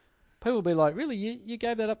final, people will be like, really, you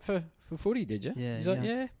gave that up for footy, did you? Yeah, He's like,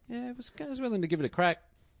 yeah, I was willing to give it a crack.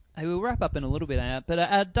 Hey, we'll wrap up in a little bit,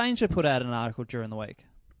 but Danger put out an article during the week.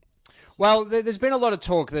 Well, there's been a lot of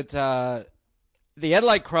talk that the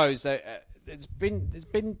Adelaide Crows, there's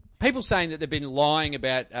been people saying that they've been lying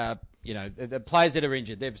about the players that are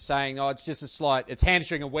injured. They're saying, it's just it's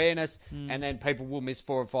hamstring awareness, and then people will miss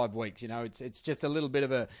 4 or 5 weeks. It's just a little bit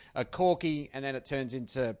of a corky, and then it turns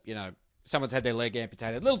into, someone's had their leg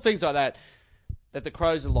amputated. Little things like that the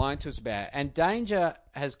Crows are lying to us about. And Danger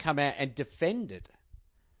has come out and defended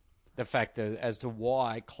the fact as to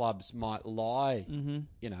why clubs might lie,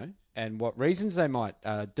 and what reasons they might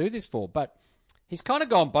do this for. But he's kind of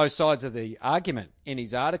gone both sides of the argument in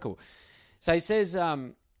his article. So he says,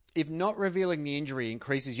 if not revealing the injury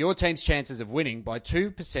increases your team's chances of winning by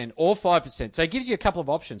 2% or 5%. So he gives you a couple of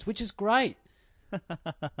options, which is great.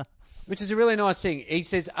 Which is a really nice thing. He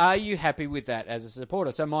says, are you happy with that as a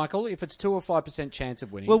supporter? So, Michael, if it's 2 or 5% chance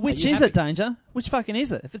of winning... Well, which is it, Danger? Which fucking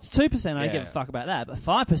is it? If it's 2%, I don't give a fuck about that. But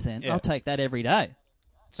 5%, I'll take that every day.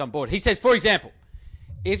 It's on board. He says, for example,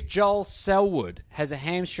 if Joel Selwood has a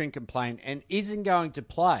hamstring complaint and isn't going to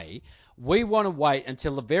play, We want to wait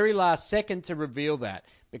until the very last second to reveal that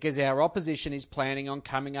because our opposition is planning on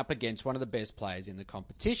coming up against one of the best players in the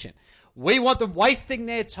competition. We want them wasting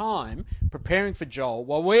their time preparing for Joel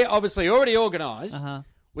while we're obviously already organised,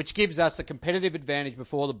 which gives us a competitive advantage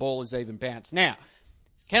before the ball is even bounced. Now,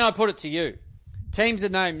 can I put it to you? Teams are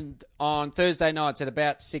named on Thursday nights at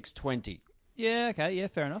about 6:20. Yeah, okay, yeah,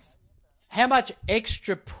 fair enough. How much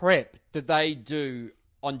extra prep do they do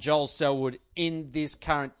on Joel Selwood in this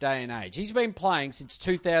current day and age? He's been playing since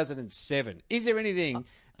 2007. Is there anything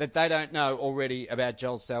that they don't know already about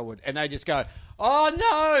Joel Selwood? And they just go, oh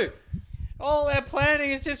no, all our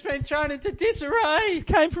planning has just been thrown into disarray. This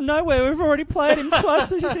came from nowhere. We've already played him twice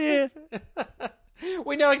this year.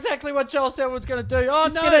 We know exactly what Joel Selwood's going to do. Oh,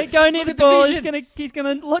 he's going to go near the ball. He's going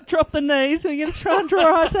to drop the knees. We're going to try and draw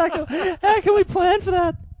a high tackle. How can we plan for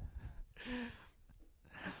that?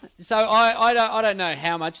 So I don't know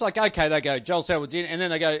how much. Like, okay, they go, Joel Selwood's in, and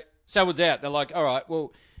then they go, Selwood's out. They're like, all right,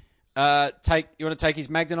 well, you want to take his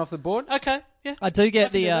Magnan off the board? Okay, yeah. I do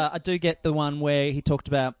get the one where he talked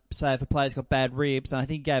about, say, if a player's got bad ribs, and I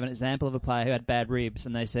think he gave an example of a player who had bad ribs,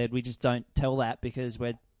 and they said, we just don't tell that because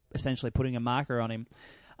we're essentially putting a marker on him.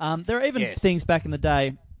 There are even things back in the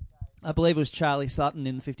day. I believe it was Charlie Sutton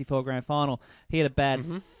in the 54 grand final. He had a bad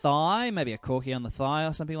thigh, maybe a corky on the thigh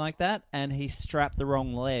or something like that, and he strapped the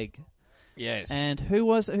wrong leg. Yes. And who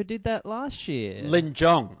was it who did that last year? Lin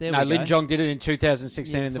Jong. Lin Jong did it in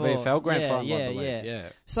 2016 in the VFL grand final, I believe. Yeah.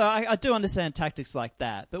 So I do understand tactics like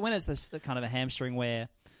that, but when it's a kind of a hamstring where,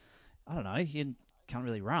 I don't know, you can't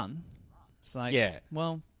really run, it's like,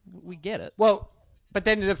 well, we get it. Well, but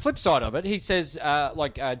then the flip side of it, he says, Joe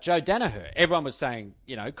Danaher. Everyone was saying,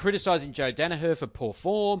 criticising Joe Danaher for poor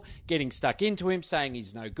form, getting stuck into him, saying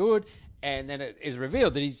he's no good. And then it is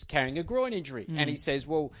revealed that he's carrying a groin injury. And he says,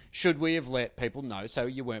 well, should we have let people know so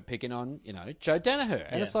you weren't picking on, Joe Danaher?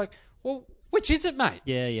 And it's like, well, which is it, mate?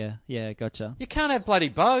 Yeah, gotcha. You can't have bloody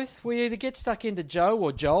both. We either get stuck into Joe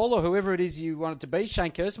or Joel or whoever it is you want it to be,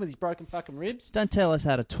 Shane Kirsten with his broken fucking ribs. Don't tell us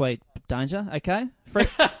how to tweet, Danger, okay?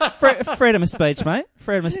 Freedom of speech, mate.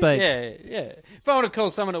 Freedom of speech. Yeah. If I want to call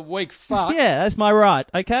someone a weak fuck... Yeah, that's my right,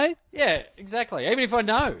 okay? Yeah, exactly. Even if I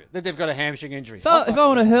know that they've got a hamstring injury. If I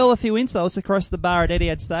want to hurl a few insults across the bar at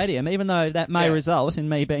Etihad Stadium, even though that may result in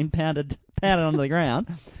me being pounded onto the ground,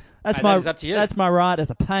 that is up to you. That's my right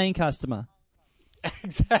as a paying customer.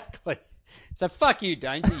 Exactly. So fuck you,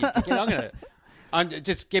 Danger. You dickhead.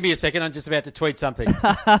 Just give me a second. I'm just about to tweet something.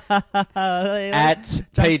 At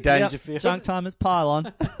P. Dangerfield. Junk Timers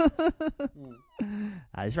Pylon.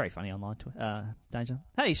 It's very funny online, Danger.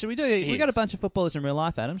 Hey, should we do... We got a bunch of footballers in real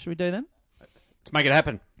life, Adam. Should we do them? Let's make it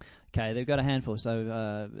happen. Okay, they've got a handful,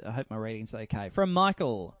 so I hope my rating's okay. From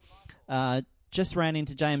Michael. Just ran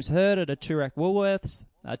into James Hird at a Toorak Woolworths.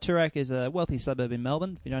 Toorak is a wealthy suburb in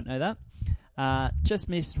Melbourne, if you don't know that. Just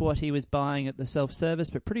missed what he was buying at the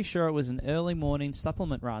self-service, but pretty sure it was an early morning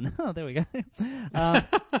supplement run. Oh, there we go.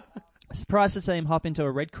 Surprised to see him hop into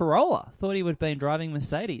a red Corolla. Thought he would have been driving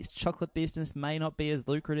Mercedes. Chocolate business may not be as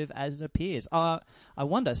lucrative as it appears. I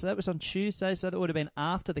wonder. So that was on Tuesday, so that would have been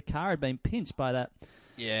after the car had been pinched by that...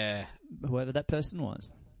 Yeah. Whoever that person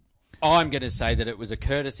was. I'm going to say that it was a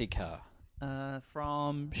courtesy car.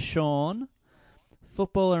 From Sean...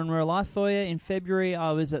 Footballer in real life for you. In February,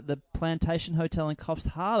 I was at the Plantation Hotel in Coffs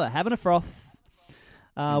Harbour having a froth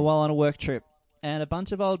while on a work trip. And a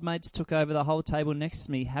bunch of old mates took over the whole table next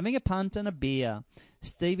to me, having a punt and a beer.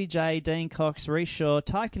 Stevie J, Dean Cox, Reece Shaw,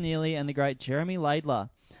 Ty Keneally, and the great Jeremy Laidler.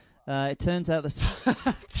 It turns out this...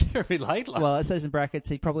 Jeremy Laidler? Well, it says in brackets,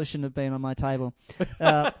 he probably shouldn't have been on my table.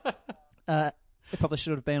 It probably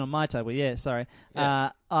should have been on my table, sorry. Yeah.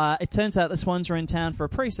 It turns out the Swans were in town for a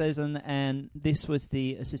pre-season, and this was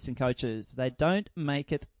the assistant coaches. They didn't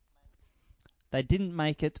make it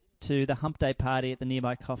to the hump day party at the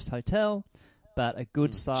nearby Coffs Hotel, but a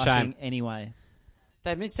good sighting anyway.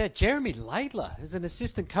 They missed out Jeremy Laidler as an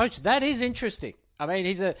assistant coach. That is interesting. I mean,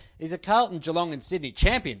 he's a Carlton, Geelong and Sydney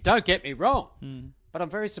champion, don't get me wrong. But I'm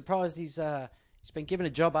very surprised he's been given a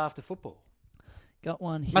job after football. Got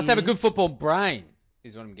one here. Must have a good football brain,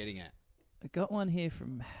 is what I'm getting at. I got one here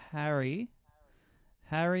from Harry.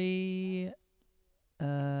 Harry,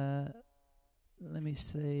 let me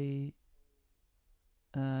see.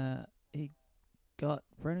 He got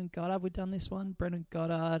Brendan Goddard. Have we done this one? Brendan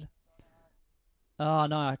Goddard. Oh,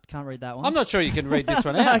 no, I can't read that one. I'm not sure you can read this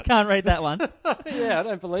one out. I can't read that one. Yeah, I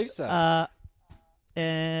don't believe so.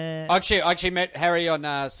 I actually met Harry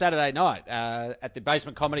on Saturday night at the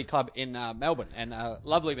Basement Comedy Club in Melbourne, and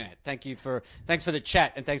lovely man. Thanks for the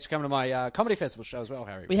chat, and thanks for coming to my comedy festival show as well,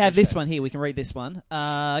 Harry. We have this one here. We can read this one.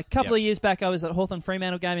 A couple of years back, I was at Hawthorn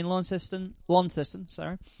Fremantle game in Launceston.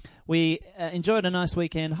 Sorry. We enjoyed a nice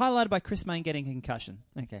weekend, highlighted by Chris Mayne getting a concussion.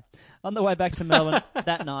 Okay. On the way back to Melbourne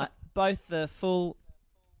that night, both the full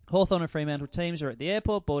Hawthorn and Fremantle teams are at the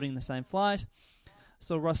airport, boarding the same flight.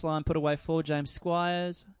 Saw Ross Lyon put away 4 James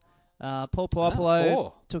Squires. Paul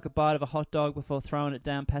Puopolo took a bite of a hot dog before throwing it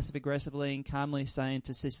down passive-aggressively and calmly saying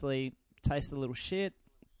to Sicily, taste a little shit.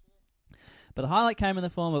 But the highlight came in the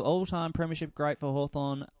form of all-time premiership great for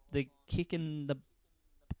Hawthorn, the kick-in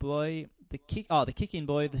boy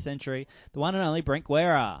of the century, the one and only Brent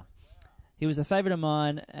Guerra. He was a favourite of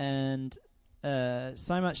mine, and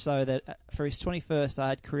so much so that for his 21st, I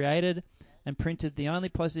had created and printed the only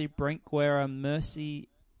positive Brent Guerra mercy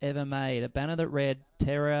ever made, a banner that read,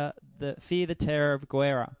 Fear the Terror of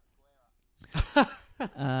Guerra.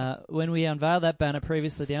 When we unveiled that banner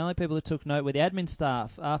previously, the only people who took note were the admin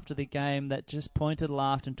staff after the game that just pointed,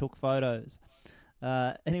 laughed, and took photos.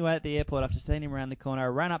 Anyway, at the airport, after seeing him around the corner, I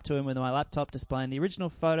ran up to him with my laptop displaying the original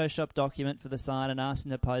Photoshop document for the sign and asked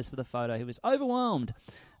him to pose for the photo. He was overwhelmed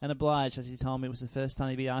and obliged, as he told me it was the first time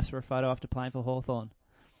he'd be asked for a photo after playing for Hawthorn.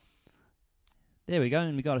 There we go,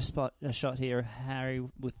 and we got a shot here of Harry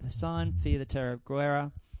with the sign, Fear the Terror of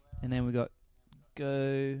Guerra, and then we got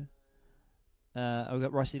we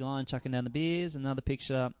got Rossi Lyon chucking down the beers, another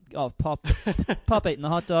picture of Pop eating the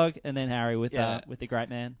hot dog, and then Harry with the great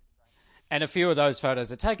man. And a few of those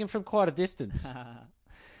photos are taken from quite a distance.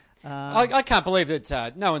 I can't believe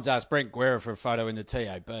that no one's asked Brent Guerra for a photo in the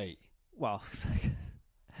TAB. Well,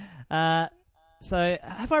 so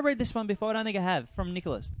have I read this one before? I don't think I have. From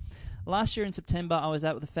Nicholas. Last year in September, I was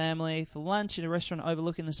out with the family for lunch in a restaurant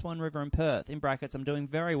overlooking the Swan River in Perth. In brackets, I'm doing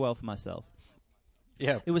very well for myself.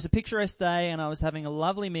 Yeah. It was a picturesque day, and I was having a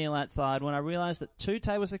lovely meal outside when I realised that 2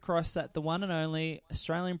 tables across sat the one and only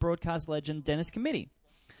Australian broadcast legend, Dennis Committee.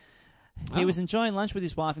 He was enjoying lunch with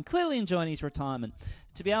his wife and clearly enjoying his retirement.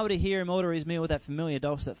 To be able to hear him order his meal with that familiar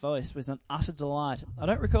dulcet voice was an utter delight. I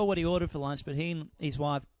don't recall what he ordered for lunch, but he and his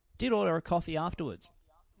wife did order a coffee afterwards.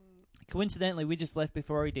 Coincidentally, we just left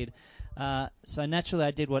before he did. So naturally,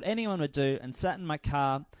 I did what anyone would do and sat in my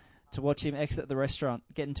car to watch him exit the restaurant,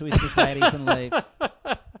 get into his Mercedes and leave.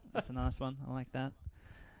 That's a nice one. I like that.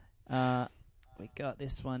 We got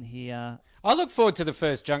this one here. I look forward to the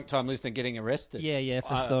first Junk Time listener getting arrested. Yeah,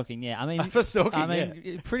 for stalking. Yeah, I mean, for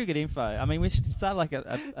stalking. Pretty good info. I mean, we should start like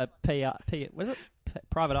a was it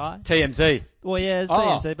Private Eye? TMZ. Well, yeah, it's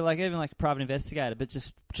TMZ, but even like a private investigator, but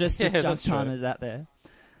just the Junk Timers out there.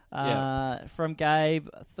 From Gabe,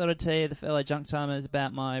 thought I'd tell you the fellow Junk Timers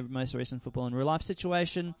about my most recent football and real life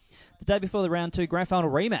situation. The day before the round 2 grand final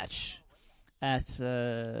rematch at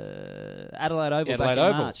Adelaide Oval back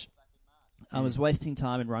in March. I was wasting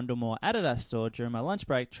time in Rundle Mall Adidas store during my lunch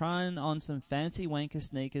break trying on some fancy wanker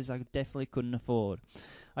sneakers I definitely couldn't afford.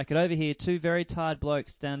 I could overhear 2 very tired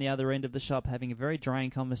blokes down the other end of the shop having a very draining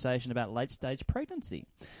conversation about late-stage pregnancy,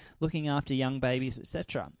 looking after young babies,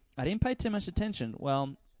 etc. I didn't pay too much attention,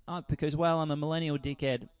 because I'm a millennial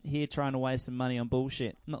dickhead here trying to waste some money on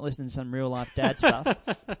bullshit, not listening to some real-life dad stuff.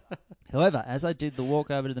 However, as I did the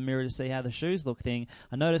walk over to the mirror to see how the shoes look thing,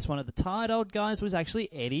 I noticed one of the tired old guys was actually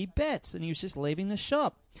Eddie Betts, and he was just leaving the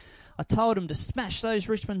shop. I told him to smash those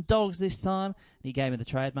Richmond Dogs this time, and he gave me the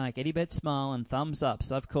trademark Eddie Betts smile and thumbs up,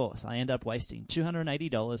 so of course I end up wasting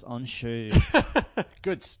 $280 on shoes.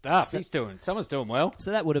 Good stuff. Someone's doing well.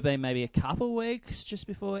 So that would have been maybe a couple weeks just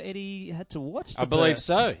before Eddie had to watch the I believe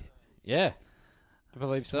so. Yeah. I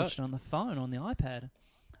believe so. Watched it on the phone, on the iPad.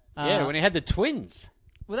 Yeah, when he had the twins.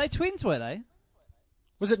 Were they twins, were they?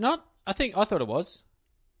 Was it not? I thought it was.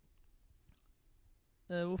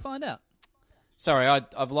 We'll find out. Sorry,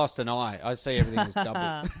 I've lost an eye. I see everything as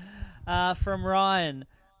double. From Ryan.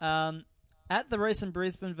 At the recent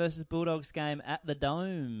Brisbane versus Bulldogs game at the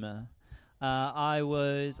Dome, I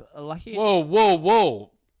was lucky...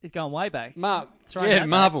 Whoa. He's going way back.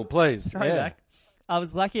 Marvel, please. Throwback. I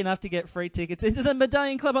was lucky enough to get free tickets into the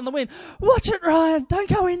Medallion Club on the win. Watch it, Ryan. Don't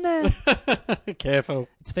go in there. Careful.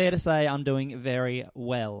 It's fair to say I'm doing very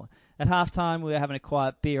well. At halftime, we were having a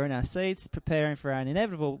quiet beer in our seats, preparing for our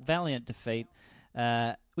inevitable valiant defeat.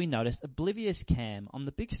 We noticed Oblivious Cam on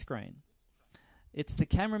the big screen. It's the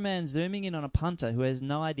cameraman zooming in on a punter who has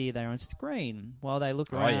no idea they're on screen while they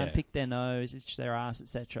look around, pick their nose, itch their ass,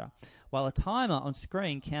 etc. While a timer on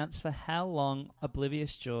screen counts for how long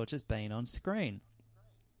Oblivious George has been on screen.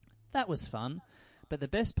 That was fun, but the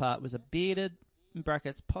best part was a bearded, in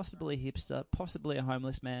brackets, possibly hipster, possibly a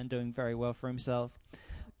homeless man doing very well for himself,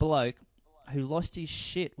 bloke who lost his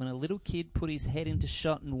shit when a little kid put his head into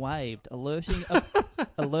shot and waved,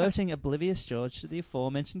 alerting oblivious George to the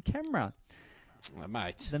aforementioned camera. Oh,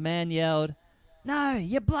 mate. The man yelled, "No,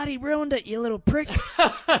 you bloody ruined it, you little prick."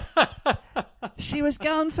 She was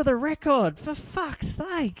going for the record, for fuck's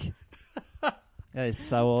sake. That is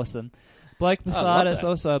so awesome. Bloke beside us,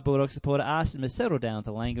 also a Bulldog supporter, asked him to settle down with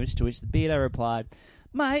the language, to which the beardo replied,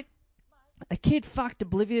 "Mate, a kid fucked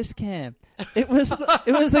Oblivious Cam. It was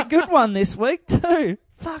a good one this week too.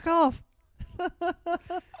 Fuck off."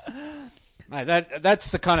 Mate,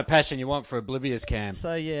 that's the kind of passion you want for Oblivious Cam.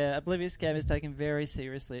 So yeah, Oblivious Cam is taken very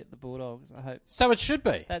seriously at the Bulldogs. I hope. So it should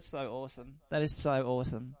be. That's so awesome. That is so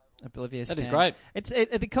awesome. Oblivious Cam. That is great.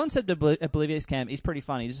 The concept of Oblivious Cam is pretty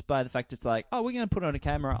funny, just by the fact it's like, oh, we're going to put on a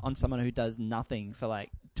camera on someone who does nothing for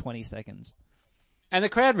like 20 seconds. And the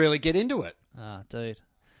crowd really get into it. Ah, dude.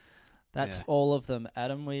 That's all of them.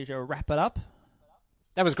 Adam, we wrap it up?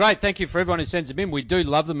 That was great. Thank you for everyone who sends them in. We do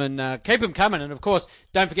love them, and keep them coming. And, of course,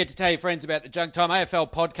 don't forget to tell your friends about the Junk Time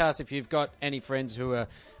AFL podcast. If you've got any friends who are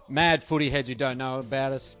mad footy heads who don't know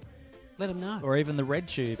about us, let them know. Or even the Red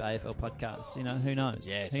Tube AFL podcast. You know, who knows?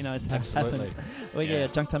 Yes, who knows how it absolutely. happens. We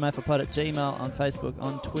get Junk Time AFL Pod at Gmail, on Facebook,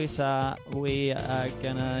 on Twitter. We are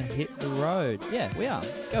going to hit the road. Yeah, we are.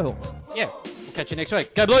 Go Hawks. Yeah. We'll catch you next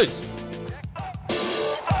week. Go Blues.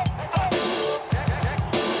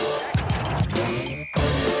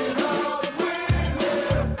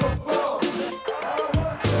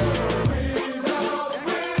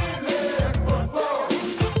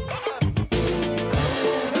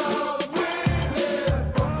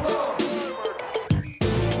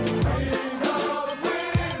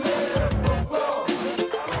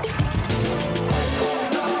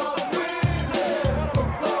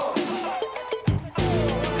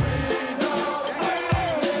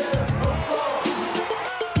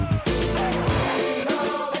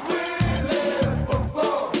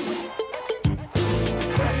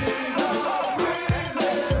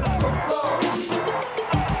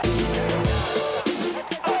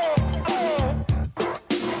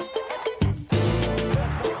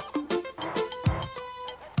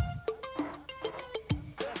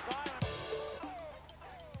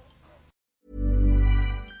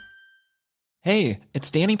 Hey,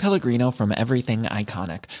 it's Danny Pellegrino from Everything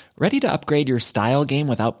Iconic. Ready to upgrade your style game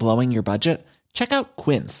without blowing your budget? Check out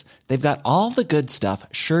Quince. They've got all the good stuff,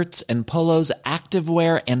 shirts and polos,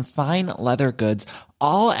 activewear, and fine leather goods,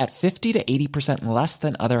 all at 50 to 80% less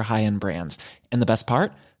than other high-end brands. And the best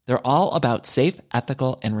part? They're all about safe,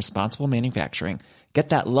 ethical, and responsible manufacturing. Get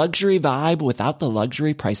that luxury vibe without the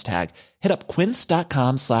luxury price tag. Hit up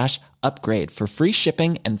quince.com/upgrade for free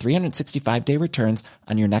shipping and 365-day returns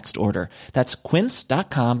on your next order. That's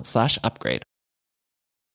quince.com/upgrade.